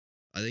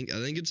 I think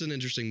it's an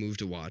interesting move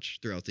to watch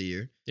throughout the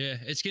year. Yeah,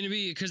 it's going to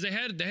be because they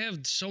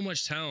have so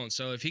much talent.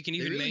 So if he can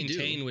even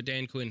maintain what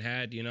Dan Quinn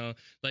had,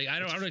 I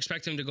don't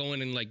expect him to go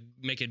in and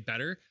make it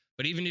better.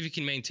 But even if he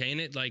can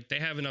maintain it, they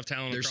have enough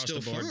talent across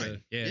the board.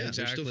 Fine. Yeah,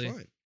 exactly. They're still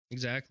fine.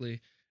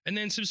 Exactly. And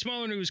then some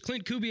smaller news: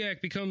 Clint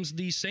Kubiak becomes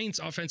the Saints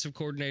offensive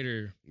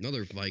coordinator.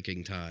 Another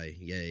Viking tie,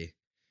 yay!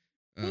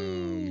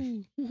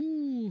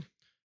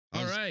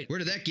 All right. Where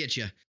did that get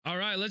you? All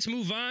right, let's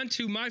move on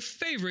to my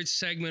favorite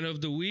segment of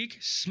the week,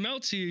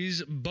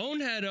 Smelty's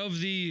Bonehead of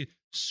the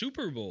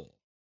Super Bowl.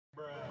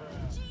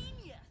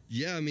 Genius.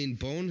 Yeah,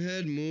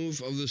 bonehead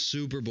move of the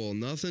Super Bowl.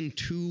 Nothing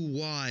too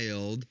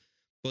wild,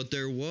 but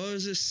there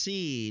was a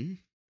scene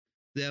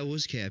that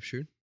was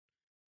captured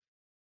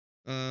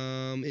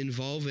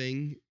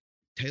involving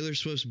Taylor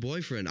Swift's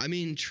boyfriend.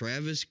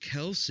 Travis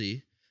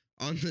Kelce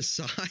on the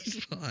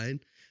sideline.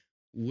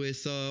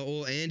 With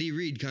old Andy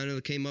Reid kind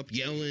of came up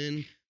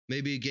yelling,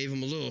 maybe gave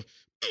him a little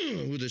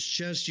with his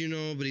chest,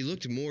 but he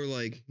looked more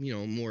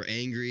more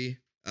angry.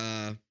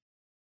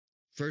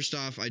 First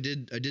off, I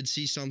did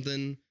see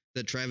something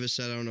that Travis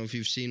said. I don't know if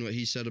you've seen what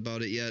he said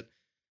about it yet.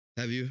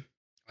 Have you?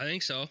 I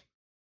think so.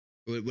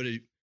 What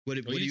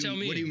do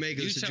you make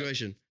of the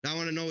situation? I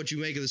want to know what you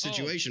make of the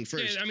situation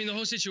first. Yeah, the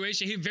whole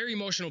situation. He's a very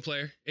emotional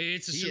player.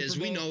 It's a Super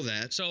Bowl. We know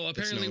that. So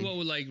apparently,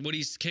 what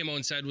he came out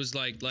and said was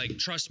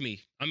trust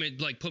me.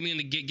 Put me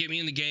in get me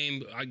in the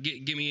game.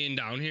 Get me in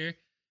down here,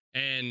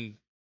 and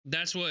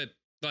that's what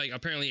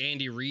apparently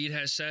Andy Reid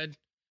has said.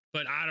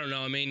 But I don't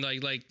know.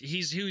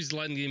 He was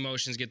letting the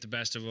emotions get the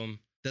best of him.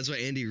 That's what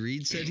Andy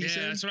Reid said.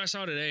 That's what I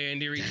saw today.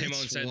 Andy Reid came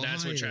out and said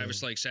that's what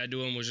Travis said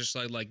to him was just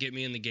get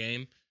me in the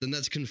game. Then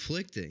that's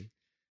conflicting.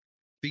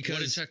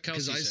 Because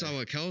Kelsey I say? saw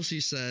what Kelsey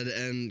said,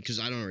 and because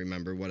I don't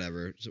remember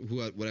whatever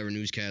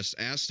newscast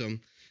asked him,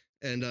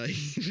 and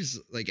he was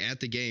like at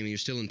the game, he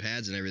was still in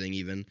pads and everything.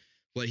 Even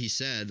what he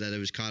said that it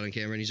was caught on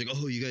camera, and he's like,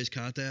 "Oh, you guys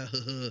caught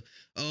that?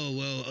 Oh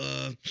well,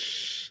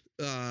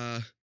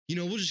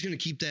 we're just gonna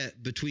keep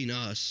that between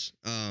us.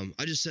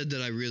 I just said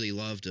that I really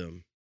loved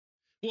him."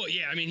 Well,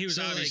 yeah, I mean, he was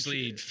So,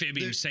 obviously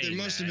fibbing, saying there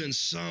must have that. been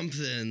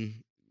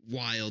something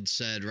wild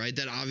said, right?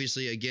 That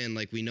obviously, again,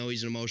 like we know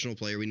he's an emotional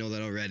player, we know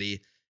that already.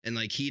 And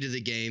like heat of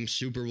the game,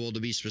 Super Bowl to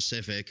be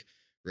specific,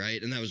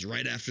 right? And that was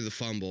right after the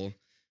fumble.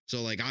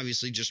 So like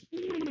obviously just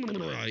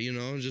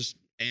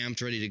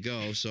amped, ready to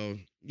go. So,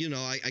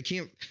 I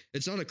can't,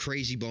 it's not a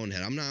crazy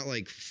bonehead. I'm not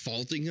like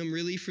faulting him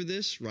really for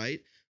this, right?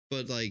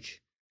 But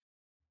like,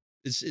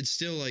 it's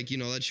still like,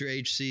 that's your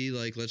HC.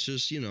 Like, let's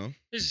just, This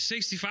is a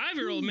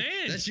 65-year-old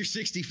man. That's your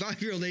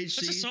 65-year-old HC.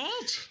 That's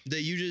assault.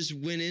 That you just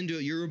went into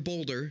it. You're a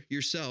boulder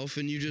yourself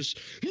and you just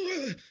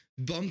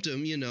bumped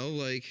him,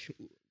 like...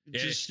 Yeah.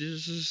 Just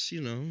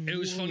It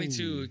was funny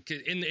too.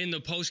 'Cause in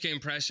the post game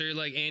presser,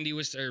 like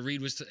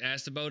Reed was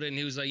asked about it, and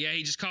he was like, "Yeah,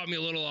 he just caught me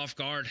a little off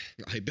guard."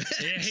 I bet.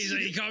 Yeah, he's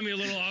like, he caught me a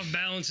little off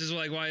balance, is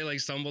like why he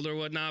like stumbled or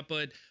whatnot.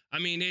 But I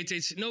mean,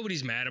 it's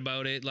nobody's mad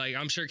about it. Like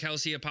I'm sure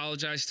Kelsey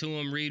apologized to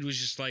him. Reed was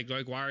just like,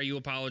 why are you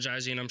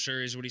apologizing? I'm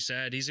sure is what he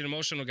said. He's an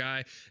emotional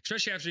guy,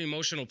 especially after the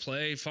emotional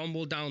play,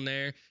 fumble down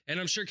there, and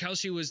I'm sure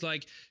Kelsey was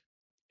like,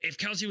 if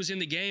Kelsey was in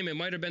the game, it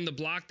might have been the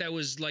block that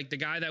was like the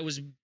guy that was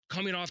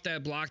coming off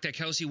that block that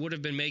Kelsey would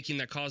have been making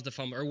that caused the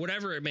fumble or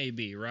whatever it may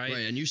be, right?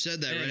 Right, and you said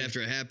that right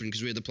after it happened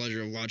because we had the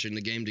pleasure of watching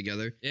the game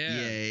together. Yeah.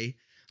 Yay.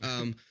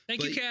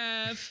 Thank you,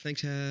 Kev.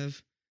 Thanks, Kev.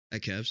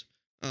 At Kev's.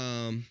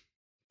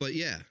 But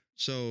yeah,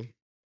 so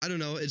I don't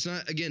know. It's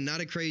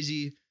not a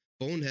crazy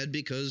bonehead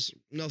because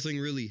nothing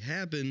really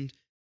happened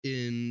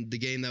in the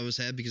game that was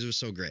had because it was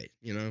so great,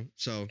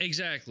 So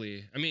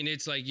Exactly. I mean,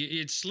 it's like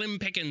it's slim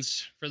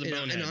pickings for the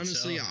bonehead. And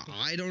honestly, so.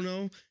 I don't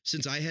know.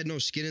 Since I had no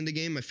skin in the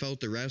game, I felt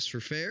the refs were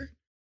fair.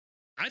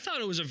 I thought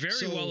it was a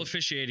very well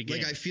officiated game.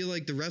 Like, I feel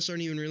like the refs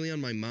aren't even really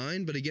on my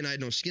mind. But again, I had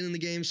no skin in the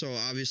game, so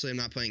obviously I'm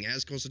not paying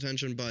as close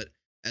attention. But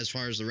as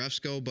far as the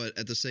refs go, but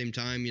at the same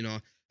time,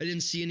 I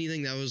didn't see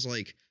anything that was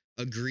like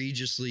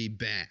egregiously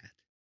bad.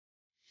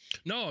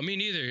 No, me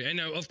neither.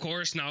 And of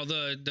course, now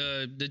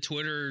the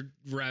Twitter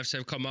refs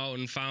have come out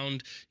and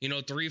found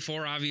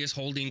 3-4 obvious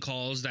holding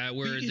calls that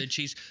were the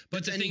Chiefs.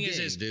 But the thing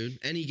is, dude,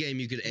 any game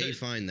you could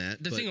find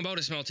that. The thing about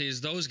it, Smelty, is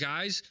those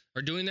guys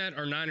are doing that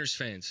are Niners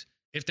fans.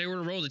 If they were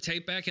to roll the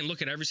tape back and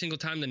look at every single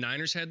time the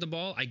Niners had the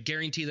ball, I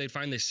guarantee they'd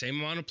find the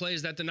same amount of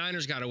plays that the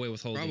Niners got away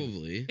with holding.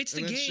 Probably. It's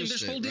the game.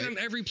 There's holding on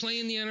every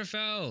play in the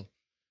NFL.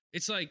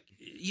 It's like,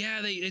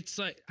 it's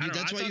like, I don't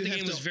know. I thought the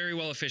game was very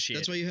well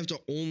officiated. That's why you have to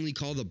only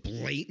call the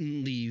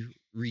blatantly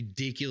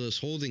ridiculous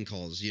holding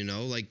calls,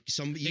 like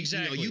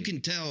exactly. You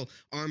can tell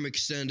arm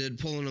extended,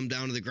 pulling them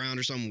down to the ground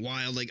or something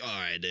wild, like, oh,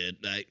 I did.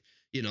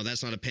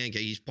 That's not a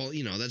pancake. He's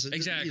pulling, that's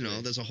exactly.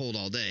 That's a hold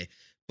all day.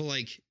 But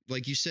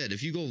like you said,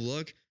 if you go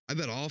look, I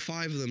bet all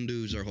 5 of them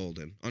dudes are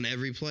holding on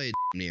every play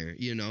near,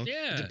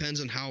 Yeah. It depends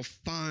on how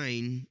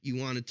fine you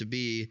want it to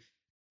be.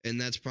 And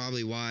that's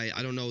probably why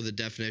I don't know the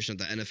definition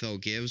that the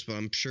NFL gives, but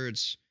I'm sure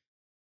it's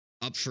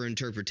up for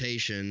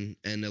interpretation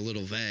and a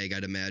little vague,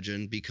 I'd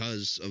imagine,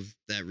 because of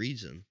that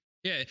reason.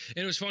 Yeah, and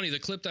it was funny, the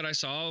clip that I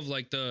saw of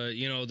like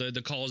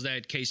the calls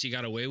that Casey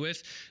got away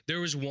with,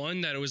 there was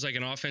one that it was like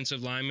an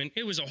offensive lineman.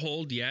 It was a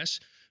hold, yes,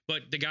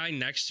 but the guy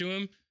next to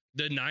him,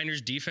 the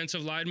Niners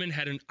defensive lineman,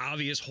 had an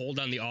obvious hold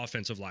on the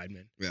offensive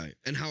lineman. Right.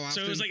 And how often?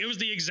 So it was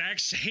the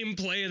exact same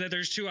play that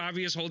there's 2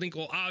 obvious holding.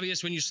 Well,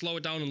 obvious when you slow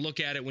it down and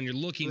look at it when you're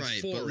looking right,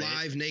 for but it.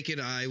 live,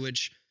 naked eye,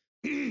 which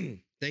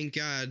thank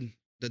God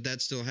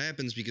that still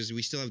happens because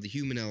we still have the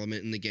human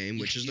element in the game,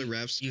 which is the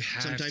refs.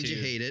 Sometimes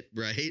you hate it,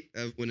 right?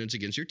 When it's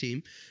against your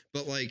team.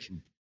 But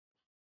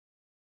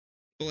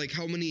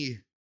how many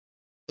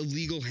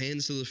illegal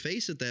hands to the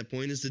face at that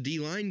point is the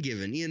D-line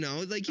given,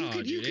 like you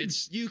could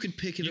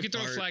pick it apart. You could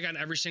throw a flag on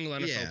every single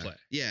NFL play.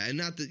 Yeah, and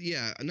not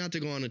to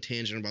go on a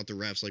tangent about the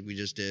refs like we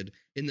just did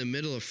in the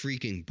middle of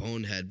freaking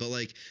bonehead, but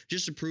like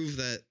just to prove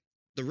that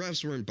the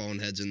refs weren't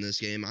boneheads in this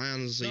game. I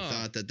honestly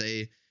thought that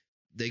they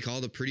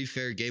called a pretty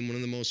fair game, one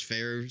of the most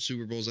fair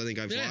Super Bowls I think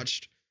I've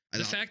watched.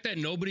 The fact that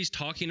nobody's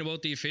talking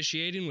about the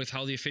officiating with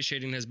how the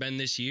officiating has been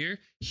this year,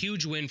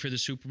 huge win for the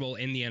Super Bowl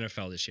in the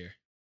NFL this year.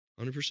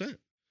 100%.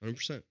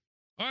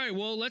 All right,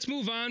 well, let's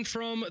move on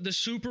from the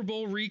Super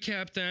Bowl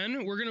recap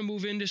then. We're going to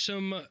move into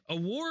some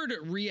award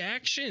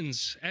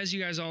reactions. As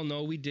you guys all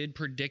know, we did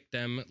predict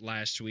them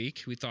last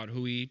week. We thought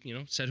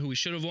said who we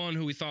should have won,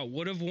 who we thought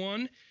would have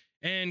won,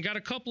 and got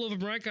a couple of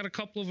them right, got a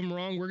couple of them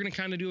wrong. We're going to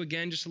kind of do,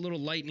 again, just a little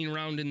lightning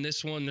round in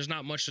this one. There's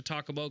not much to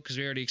talk about because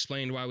we already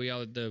explained why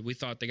we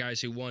thought the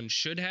guys who won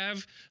should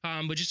have.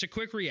 But just a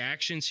quick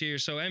reactions here.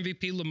 So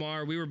MVP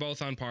Lamar, we were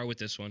both on par with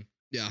this one.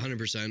 Yeah,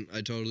 100%. I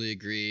totally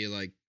agree.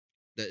 Like,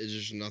 that is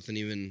just nothing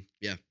even,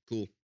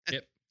 cool.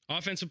 Yep.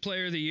 Offensive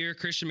Player of the Year,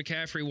 Christian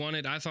McCaffrey won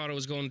it. I thought it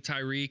was going to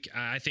Tyreek.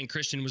 I think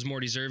Christian was more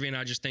deserving.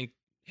 I just think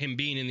him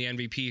being in the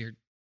MVP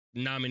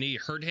nominee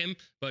hurt him,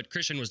 but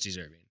Christian was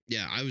deserving.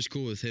 Yeah, I was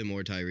cool with him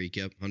or Tyreek.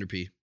 Yep,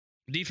 100p.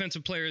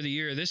 Defensive player of the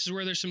year. This is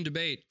where there's some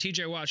debate.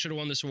 TJ Watt should have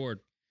won this award.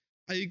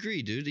 I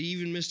agree, dude. He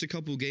even missed a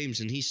couple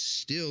games, and he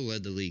still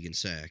led the league in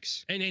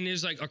sacks. And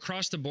it's like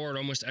across the board,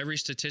 almost every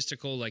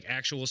statistical, like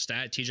actual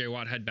stat, TJ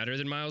Watt had better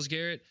than Myles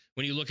Garrett.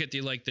 When you look at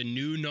the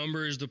new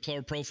numbers, the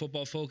Pro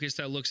Football Focus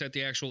that looks at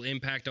the actual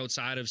impact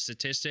outside of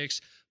statistics,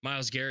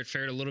 Myles Garrett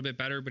fared a little bit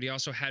better, but he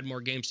also had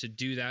more games to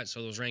do that,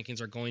 so those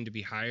rankings are going to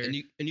be higher.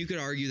 And you could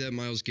argue that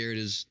Myles Garrett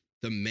is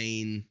the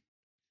main,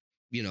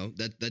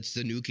 that's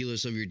the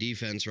nucleus of your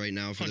defense right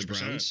now for 100%. The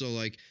Browns. So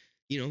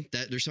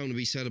that there's something to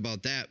be said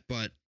about that,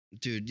 but.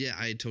 Dude, yeah,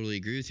 I totally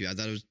agree with you. I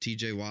thought it was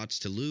TJ Watt's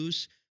to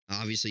lose.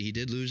 Obviously, he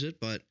did lose it,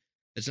 but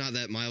it's not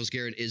that Myles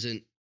Garrett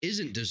isn't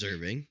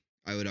deserving,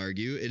 I would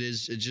argue.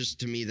 It's just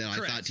to me that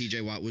Correct. I thought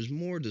TJ Watt was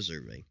more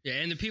deserving. Yeah,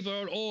 and the people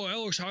are,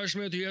 Alex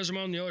Highsmith, he has him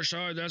on the other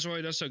side. That's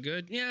why that's so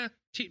good. Yeah,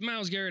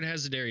 Myles Garrett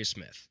has the Darius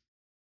Smith.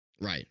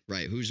 Right.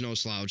 Who's no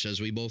slouch, as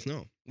we both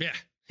know.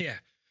 Yeah.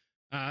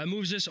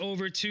 Moves us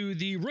over to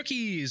the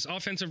rookies.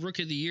 Offensive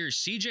Rookie of the Year.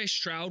 CJ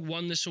Stroud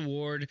won this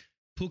award.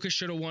 Puka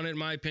should have won it, in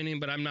my opinion,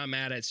 but I'm not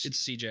mad at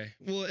CJ.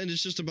 Well, and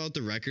it's just about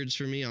the records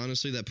for me,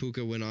 honestly, that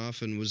Puka went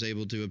off and was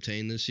able to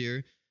obtain this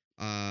year.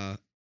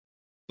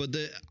 But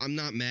I'm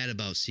not mad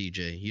about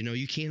CJ.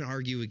 You can't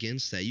argue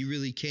against that. You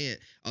really can't,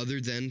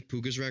 other than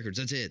Puka's records.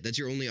 That's it. That's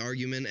your only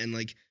argument, and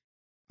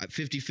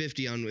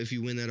 50-50 on if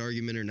you win that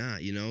argument or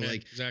not.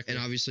 Exactly.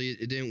 And obviously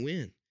it didn't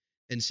win.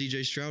 And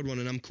CJ Stroud won,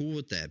 and I'm cool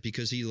with that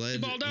because he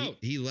led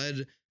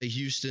a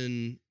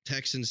Houston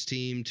Texans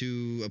team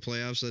to a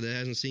playoffs that it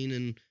hasn't seen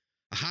in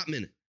a hot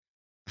minute.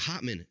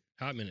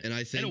 And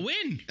I think and a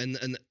win.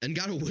 And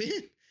got a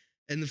win.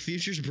 And the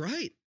future's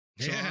bright.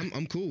 So yeah.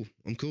 I'm cool.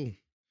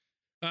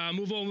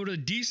 Move over to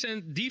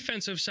the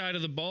defensive side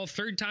of the ball.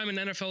 Third time in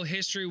NFL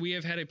history, we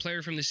have had a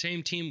player from the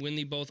same team win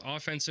the both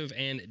offensive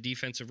and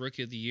defensive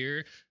Rookie of the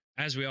Year.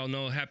 As we all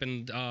know,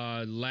 happened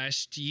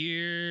last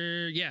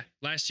year. Yeah,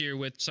 last year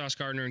with Sauce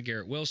Gardner and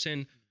Garrett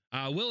Wilson.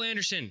 Will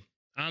Anderson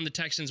on the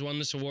Texans won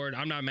this award.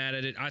 I'm not mad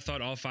at it. I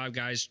thought all five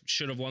guys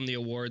should have won the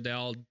award. They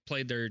all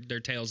played their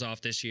tails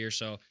off this year.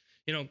 So,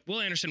 Will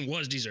Anderson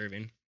was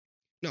deserving.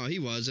 No, he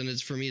was. And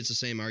for me, it's the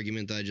same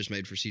argument that I just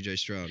made for CJ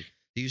Stroud.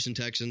 The Houston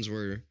Texans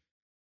were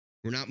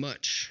not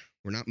much.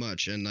 We're not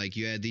much. And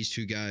you add these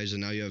two guys,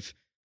 and now you have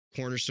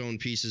cornerstone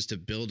pieces to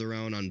build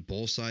around on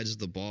both sides of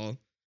the ball.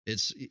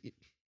 It's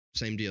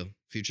same deal.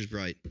 Future's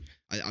bright.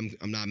 I'm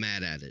not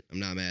mad at it.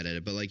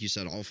 But like you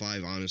said, all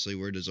five, honestly,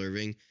 were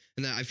deserving.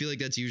 And I feel like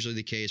that's usually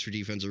the case for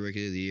Defensive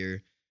Rookie of the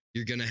Year.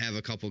 You're going to have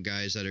a couple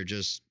guys that are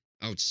just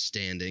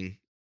outstanding.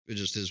 It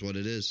just is what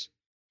it is.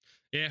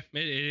 Yeah,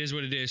 it is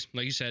what it is,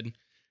 like you said.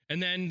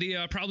 And then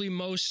the probably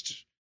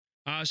most...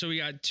 so we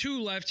got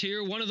two left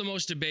here. One of the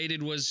most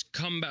debated was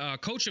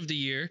Coach of the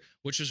Year,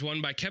 which was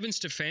won by Kevin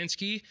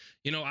Stefanski.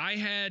 I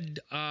had...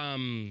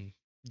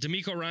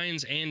 D'Amico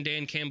Ryans and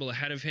Dan Campbell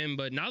ahead of him,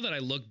 but now that I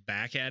look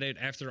back at it,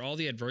 after all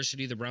the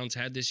adversity the Browns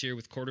had this year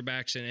with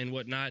quarterbacks and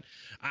whatnot,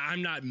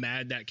 I'm not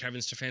mad that Kevin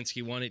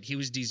Stefanski won it. He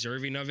was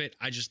deserving of it.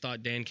 I just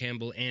thought Dan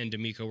Campbell and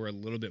D'Amico were a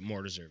little bit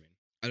more deserving.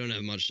 I don't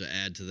have much to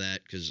add to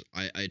that because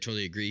I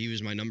totally agree. He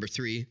was my number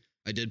 3.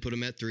 I did put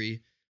him at 3,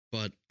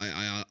 but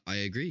I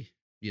agree.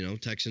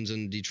 Texans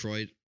and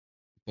Detroit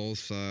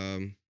both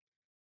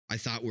I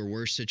thought were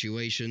worse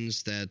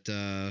situations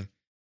that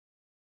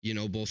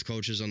both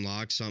coaches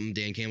unlocked something.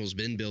 Dan Campbell's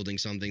been building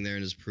something there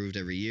and has proved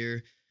every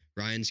year.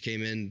 Ryans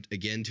came in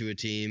again to a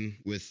team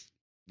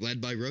led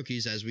by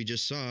rookies, as we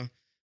just saw,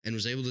 and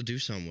was able to do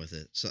something with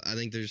it. So I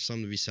think there's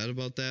something to be said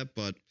about that.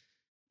 But,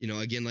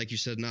 again, like you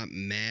said, not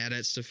mad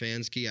at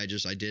Stefanski.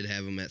 I did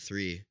have him at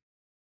 3.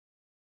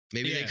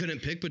 Maybe they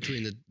couldn't pick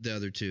between the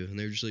other two, and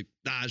they were just like,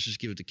 let's just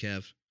give it to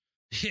Kev.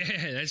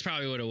 Yeah, that's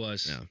probably what it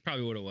was. Yeah.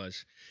 Probably what it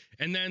was.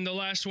 And then the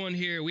last one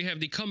here, we have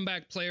the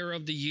Comeback Player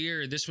of the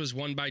Year. This was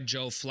won by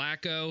Joe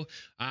Flacco,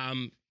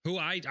 who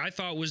I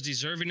thought was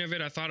deserving of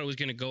it. I thought it was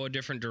going to go a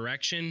different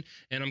direction,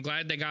 and I'm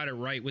glad they got it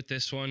right with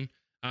this one.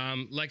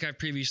 Like I've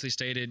previously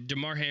stated,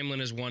 Damar Hamlin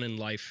has won in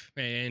life,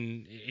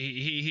 and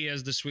he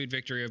has the sweet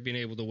victory of being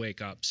able to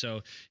wake up.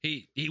 So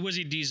he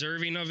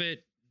deserving of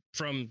it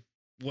from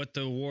what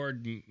the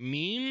award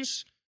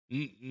means?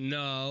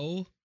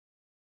 No,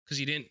 because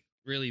he didn't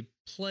really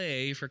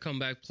play for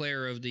Comeback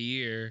Player of the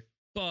Year,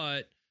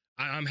 but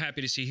I'm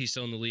happy to see he's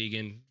still in the league,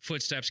 and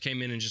footsteps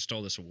came in and just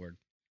stole this award.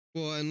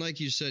 Well, and like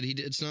you said,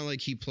 it's not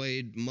like he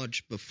played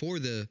much before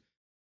the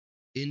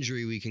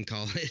injury, we can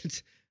call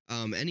it,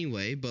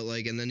 anyway, but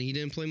and then he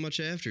didn't play much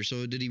after.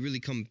 So did he really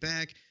come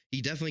back?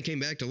 He definitely came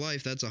back to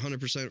life. That's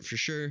 100% for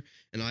sure.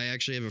 And I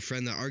actually have a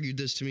friend that argued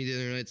this to me the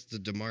other night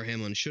that Damar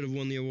Hamlin should have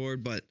won the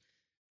award, but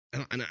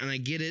and I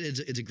get it.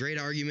 It's a great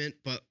argument,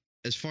 but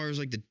as far as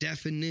the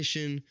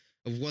definition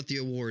of what the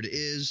award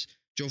is,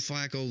 Joe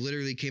Flacco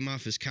literally came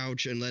off his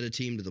couch and led a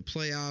team to the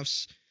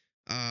playoffs,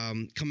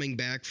 coming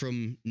back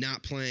from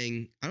not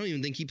playing. I don't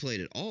even think he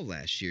played at all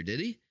last year, did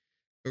he?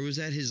 Or was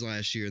that his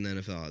last year in the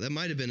NFL? That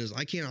might have been his.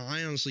 I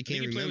honestly can't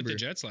remember. He played with the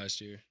Jets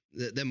last year.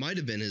 That might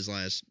have been his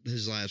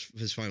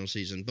final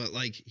season, but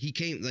like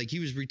he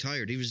was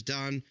retired, he was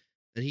done,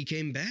 and he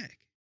came back.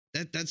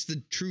 That's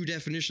the true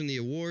definition of the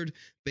award.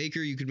 Baker,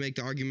 you could make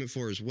the argument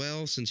for as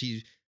well, since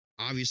he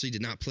obviously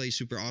did not play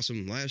super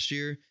awesome last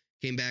year.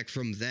 Came back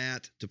from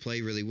that to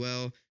play really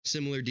well.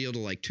 Similar deal to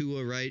like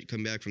Tua, right?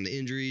 Come back from the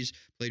injuries,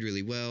 played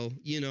really well.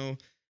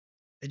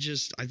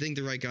 I think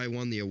the right guy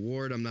won the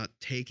award. I'm not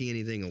taking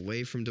anything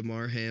away from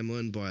Damar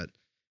Hamlin, but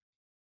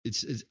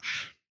it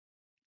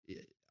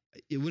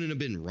wouldn't have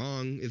been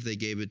wrong if they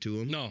gave it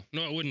to him. No,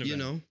 it wouldn't have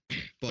been.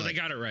 But they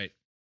got it right.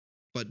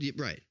 But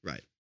right.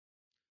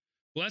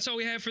 Well, that's all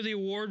we have for the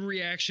award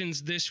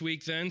reactions this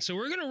week then. So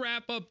we're going to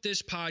wrap up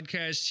this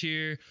podcast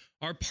here.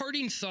 Our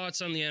parting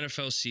thoughts on the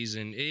NFL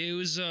season. It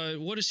was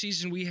what a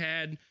season we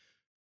had.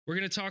 We're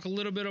going to talk a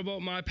little bit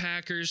about my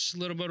Packers, a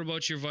little bit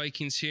about your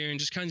Vikings here, and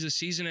just kind of the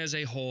season as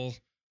a whole.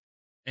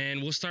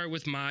 And we'll start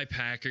with my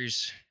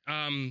Packers.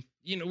 We're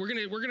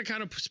gonna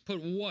kind of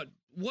put what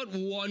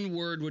one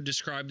word would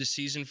describe the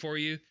season for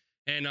you.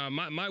 And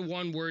my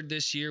one word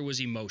this year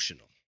was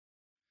emotional.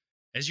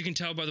 As you can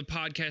tell by the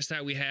podcast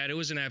that we had, it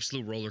was an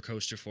absolute roller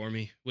coaster for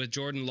me with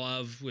Jordan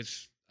Love,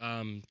 with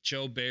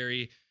Joe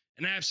Barry,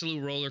 an absolute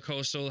roller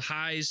coaster,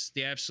 highs,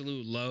 the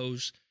absolute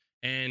lows.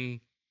 And,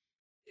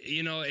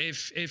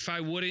 if I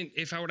were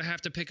to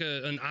have to pick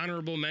an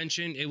honorable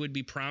mention, it would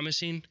be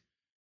promising,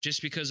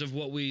 just because of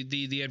what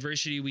the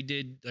adversity we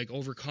did like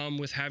overcome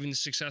with having the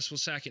successful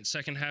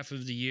second half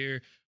of the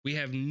year. We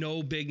have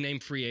no big name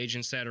free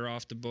agents that are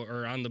off the book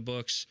or on the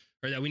books,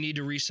 or that we need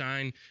to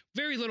re-sign.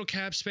 Very little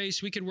cap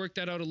space. We could work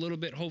that out a little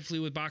bit, hopefully,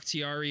 with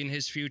Bakhtiari and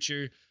his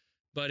future.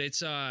 But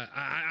it's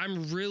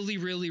I'm really,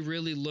 really,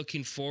 really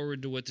looking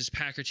forward to what this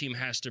Packer team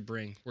has to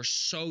bring. We're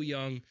so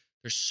young.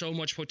 There's so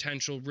much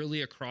potential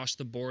really across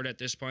the board at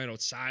this point,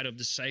 outside of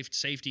the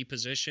safety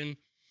position.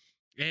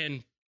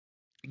 And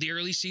the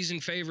early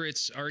season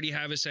favorites already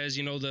have us as,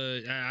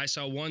 I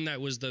saw one that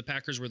was the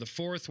Packers were the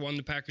 4th, one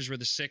the Packers were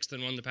the 6th,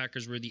 and one the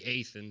Packers were the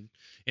 8th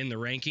in the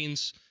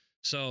rankings.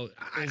 So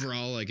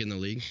overall, like in the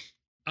league,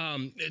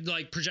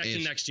 like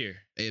projecting next year,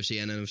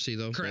 AFC and NFC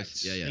though,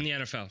 correct? Both? Yeah, in the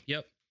NFL,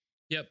 yep.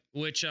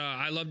 Which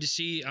I love to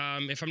see.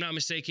 If I'm not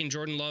mistaken,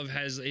 Jordan Love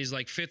is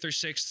like 5th or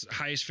 6th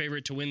highest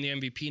favorite to win the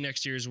MVP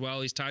next year as well.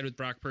 He's tied with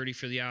Brock Purdy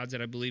for the odds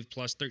at I believe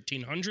plus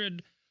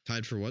 1,300.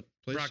 Tied for what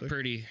place? Brock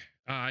Purdy.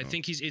 I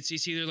think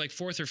it's either like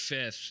 4th or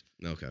 5th.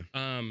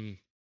 Okay.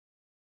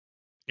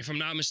 If I'm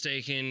not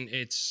mistaken,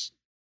 it's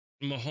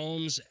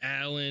Mahomes,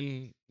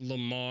 Allen,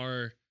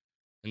 Lamar,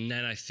 and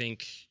then I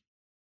think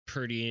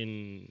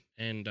Purdy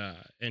and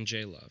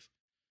J Love.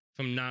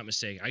 If I'm not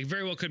mistaken, I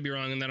very well could be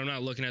wrong in that I'm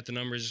not looking at the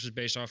numbers. This was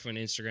based off of an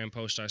Instagram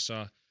post I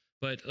saw.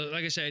 But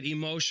like I said,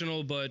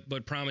 emotional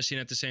but promising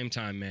at the same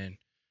time, man.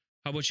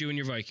 How about you and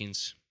your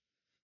Vikings?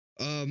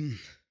 I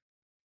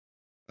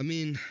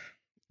mean,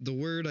 the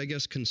word, I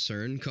guess,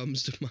 concern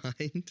comes to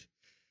mind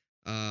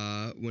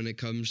when it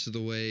comes to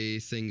the way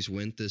things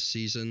went this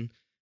season.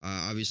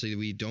 Obviously,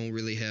 we don't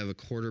really have a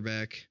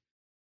quarterback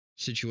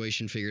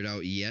situation figured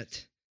out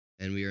yet,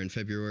 and we are in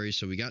February,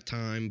 so we got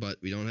time, but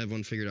we don't have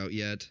one figured out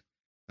yet.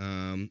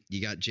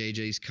 You got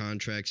JJ's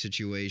contract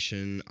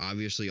situation,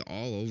 obviously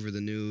all over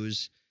the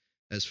news,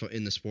 as far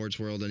in the sports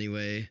world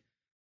anyway.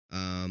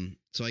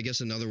 So I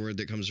guess another word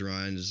that comes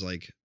around is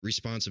like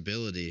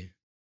responsibility.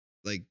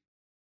 Like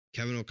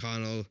Kevin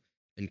O'Connell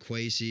and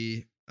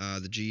Kwesi,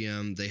 the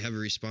GM, they have a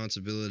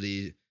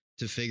responsibility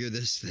to figure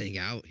this thing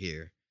out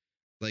here.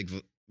 Like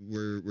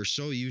we're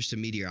so used to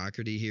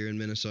mediocrity here in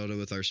Minnesota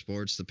with our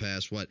sports. The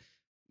past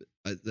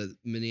the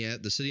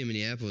city of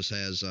Minneapolis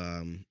has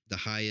the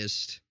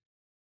highest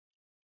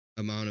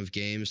amount of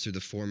games through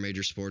the 4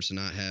 major sports to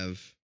not have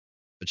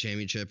a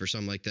championship or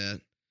something like that.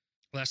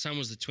 Last time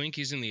was the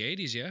Twinkies in the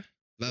 80s, yeah?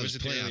 That was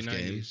playoff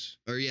games.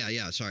 Or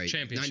sorry.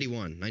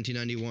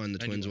 1991, the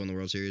Twins won the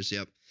World Series.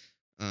 Yep.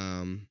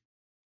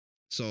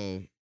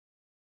 So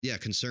yeah,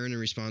 concern and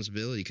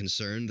responsibility.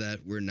 Concern that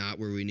we're not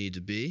where we need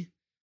to be.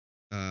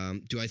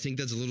 Do I think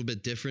that's a little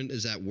bit different?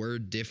 Is that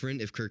word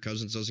different if Kirk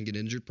Cousins doesn't get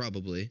injured?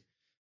 Probably.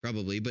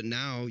 But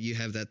now you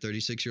have that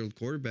 36-year-old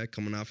quarterback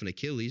coming off an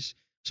Achilles,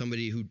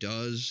 somebody who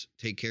does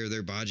take care of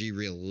their body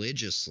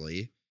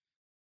religiously.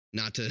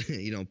 Not to,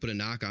 put a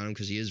knock on him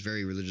because he is a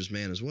very religious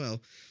man as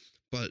well.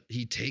 But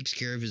he takes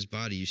care of his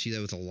body. You see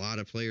that with a lot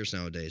of players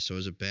nowadays. So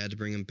is it bad to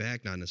bring him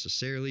back? Not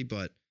necessarily.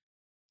 But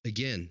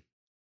again,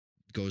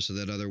 goes to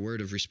that other word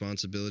of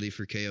responsibility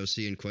for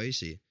KOC and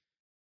Kwesi.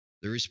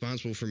 They're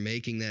responsible for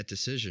making that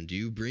decision. Do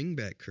you bring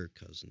back Kirk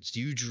Cousins? Do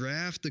you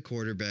draft the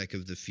quarterback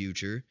of the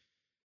future?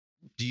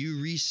 Do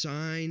you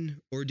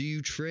re-sign or do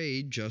you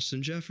trade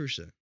Justin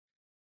Jefferson?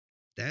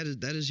 That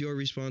is your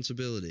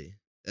responsibility.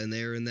 And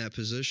they're in that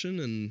position,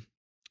 and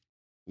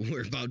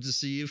we're about to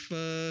see if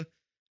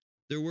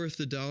they're worth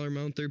the dollar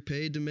amount they're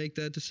paid to make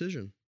that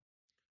decision.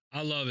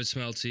 I love it,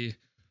 Smelty.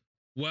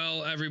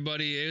 Well,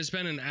 everybody, it has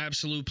been an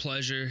absolute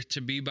pleasure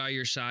to be by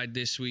your side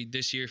this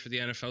year for the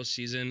NFL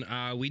season.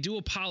 We do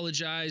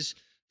apologize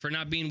for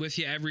not being with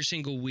you every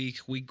single week.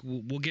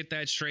 We'll get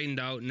that straightened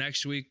out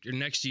next week or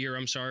next year.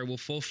 I'm sorry. We'll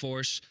full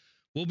force.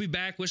 we'll be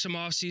back with some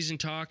off-season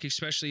talk,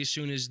 especially as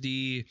soon as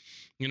the,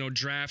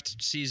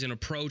 draft season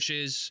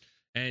approaches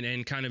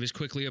and kind of is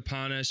quickly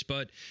upon us.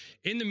 But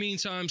in the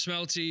meantime,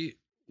 Smelty,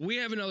 we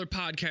have another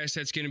podcast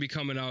that's going to be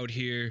coming out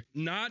here.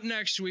 Not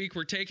next week.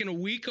 We're taking a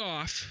week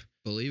off.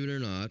 Believe it or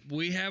not.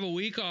 We have a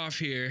week off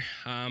here,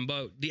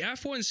 but the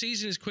F1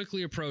 season is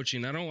quickly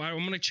approaching. I'm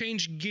going to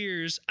change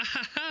gears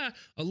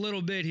a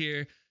little bit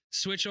here,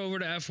 switch over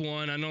to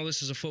F1. I know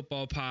this is a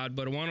football pod,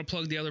 but I want to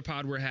plug the other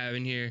pod we're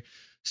having here.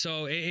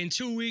 So in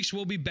 2 weeks,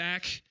 we'll be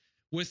back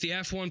with the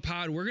F1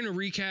 pod. We're going to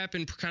recap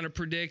and kind of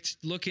predict,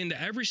 look into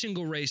every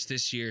single race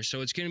this year. So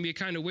it's going to be a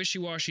kind of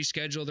wishy-washy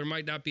schedule. There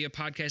might not be a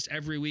podcast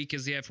every week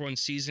as the F1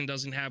 season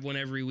doesn't have one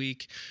every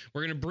week.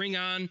 We're going to bring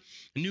on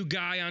a new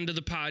guy onto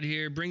the pod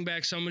here, bring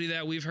back somebody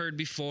that we've heard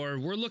before.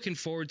 We're looking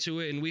forward to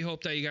it, and we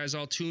hope that you guys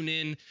all tune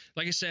in.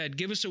 Like I said,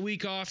 give us a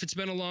week off. It's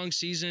been a long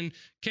season.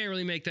 Can't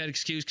really make that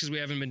excuse because we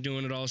haven't been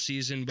doing it all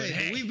season. But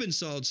hey, we've been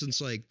solid since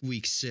like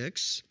week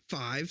 6,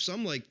 5,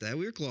 something like that.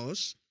 We were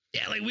close.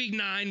 Yeah, like week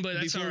 9, but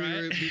that's all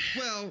right.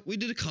 We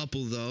did a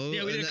couple, though.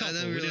 Yeah, we did a couple. And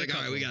then we were like,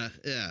 all right, we got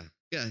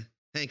to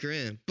hanker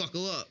in,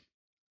 buckle up.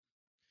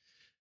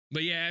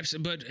 But yeah,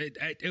 but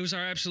it was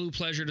our absolute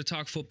pleasure to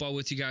talk football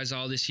with you guys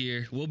all this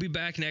year. We'll be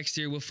back next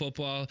year with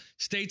football.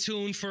 Stay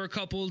tuned for a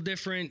couple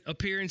different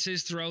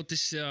appearances throughout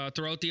this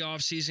throughout the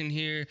off season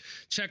here.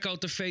 Check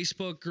out the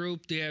Facebook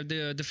group. They have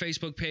the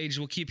Facebook page.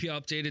 We'll keep you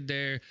updated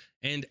there.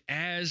 And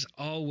as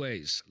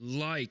always,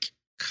 like,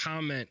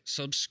 comment,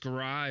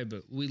 subscribe.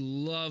 We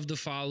love the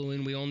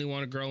following. We only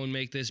want to grow and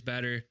make this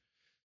better.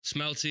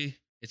 Smelty,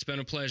 it's been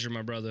a pleasure,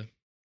 my brother.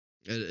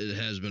 It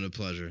has been a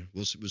pleasure.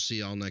 We'll see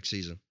y'all next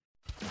season.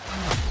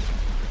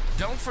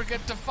 Don't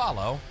forget to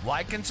follow,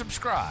 like, and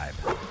subscribe.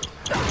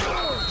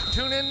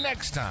 Tune in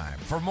next time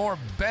for more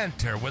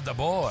Banter with the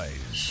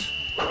Boys.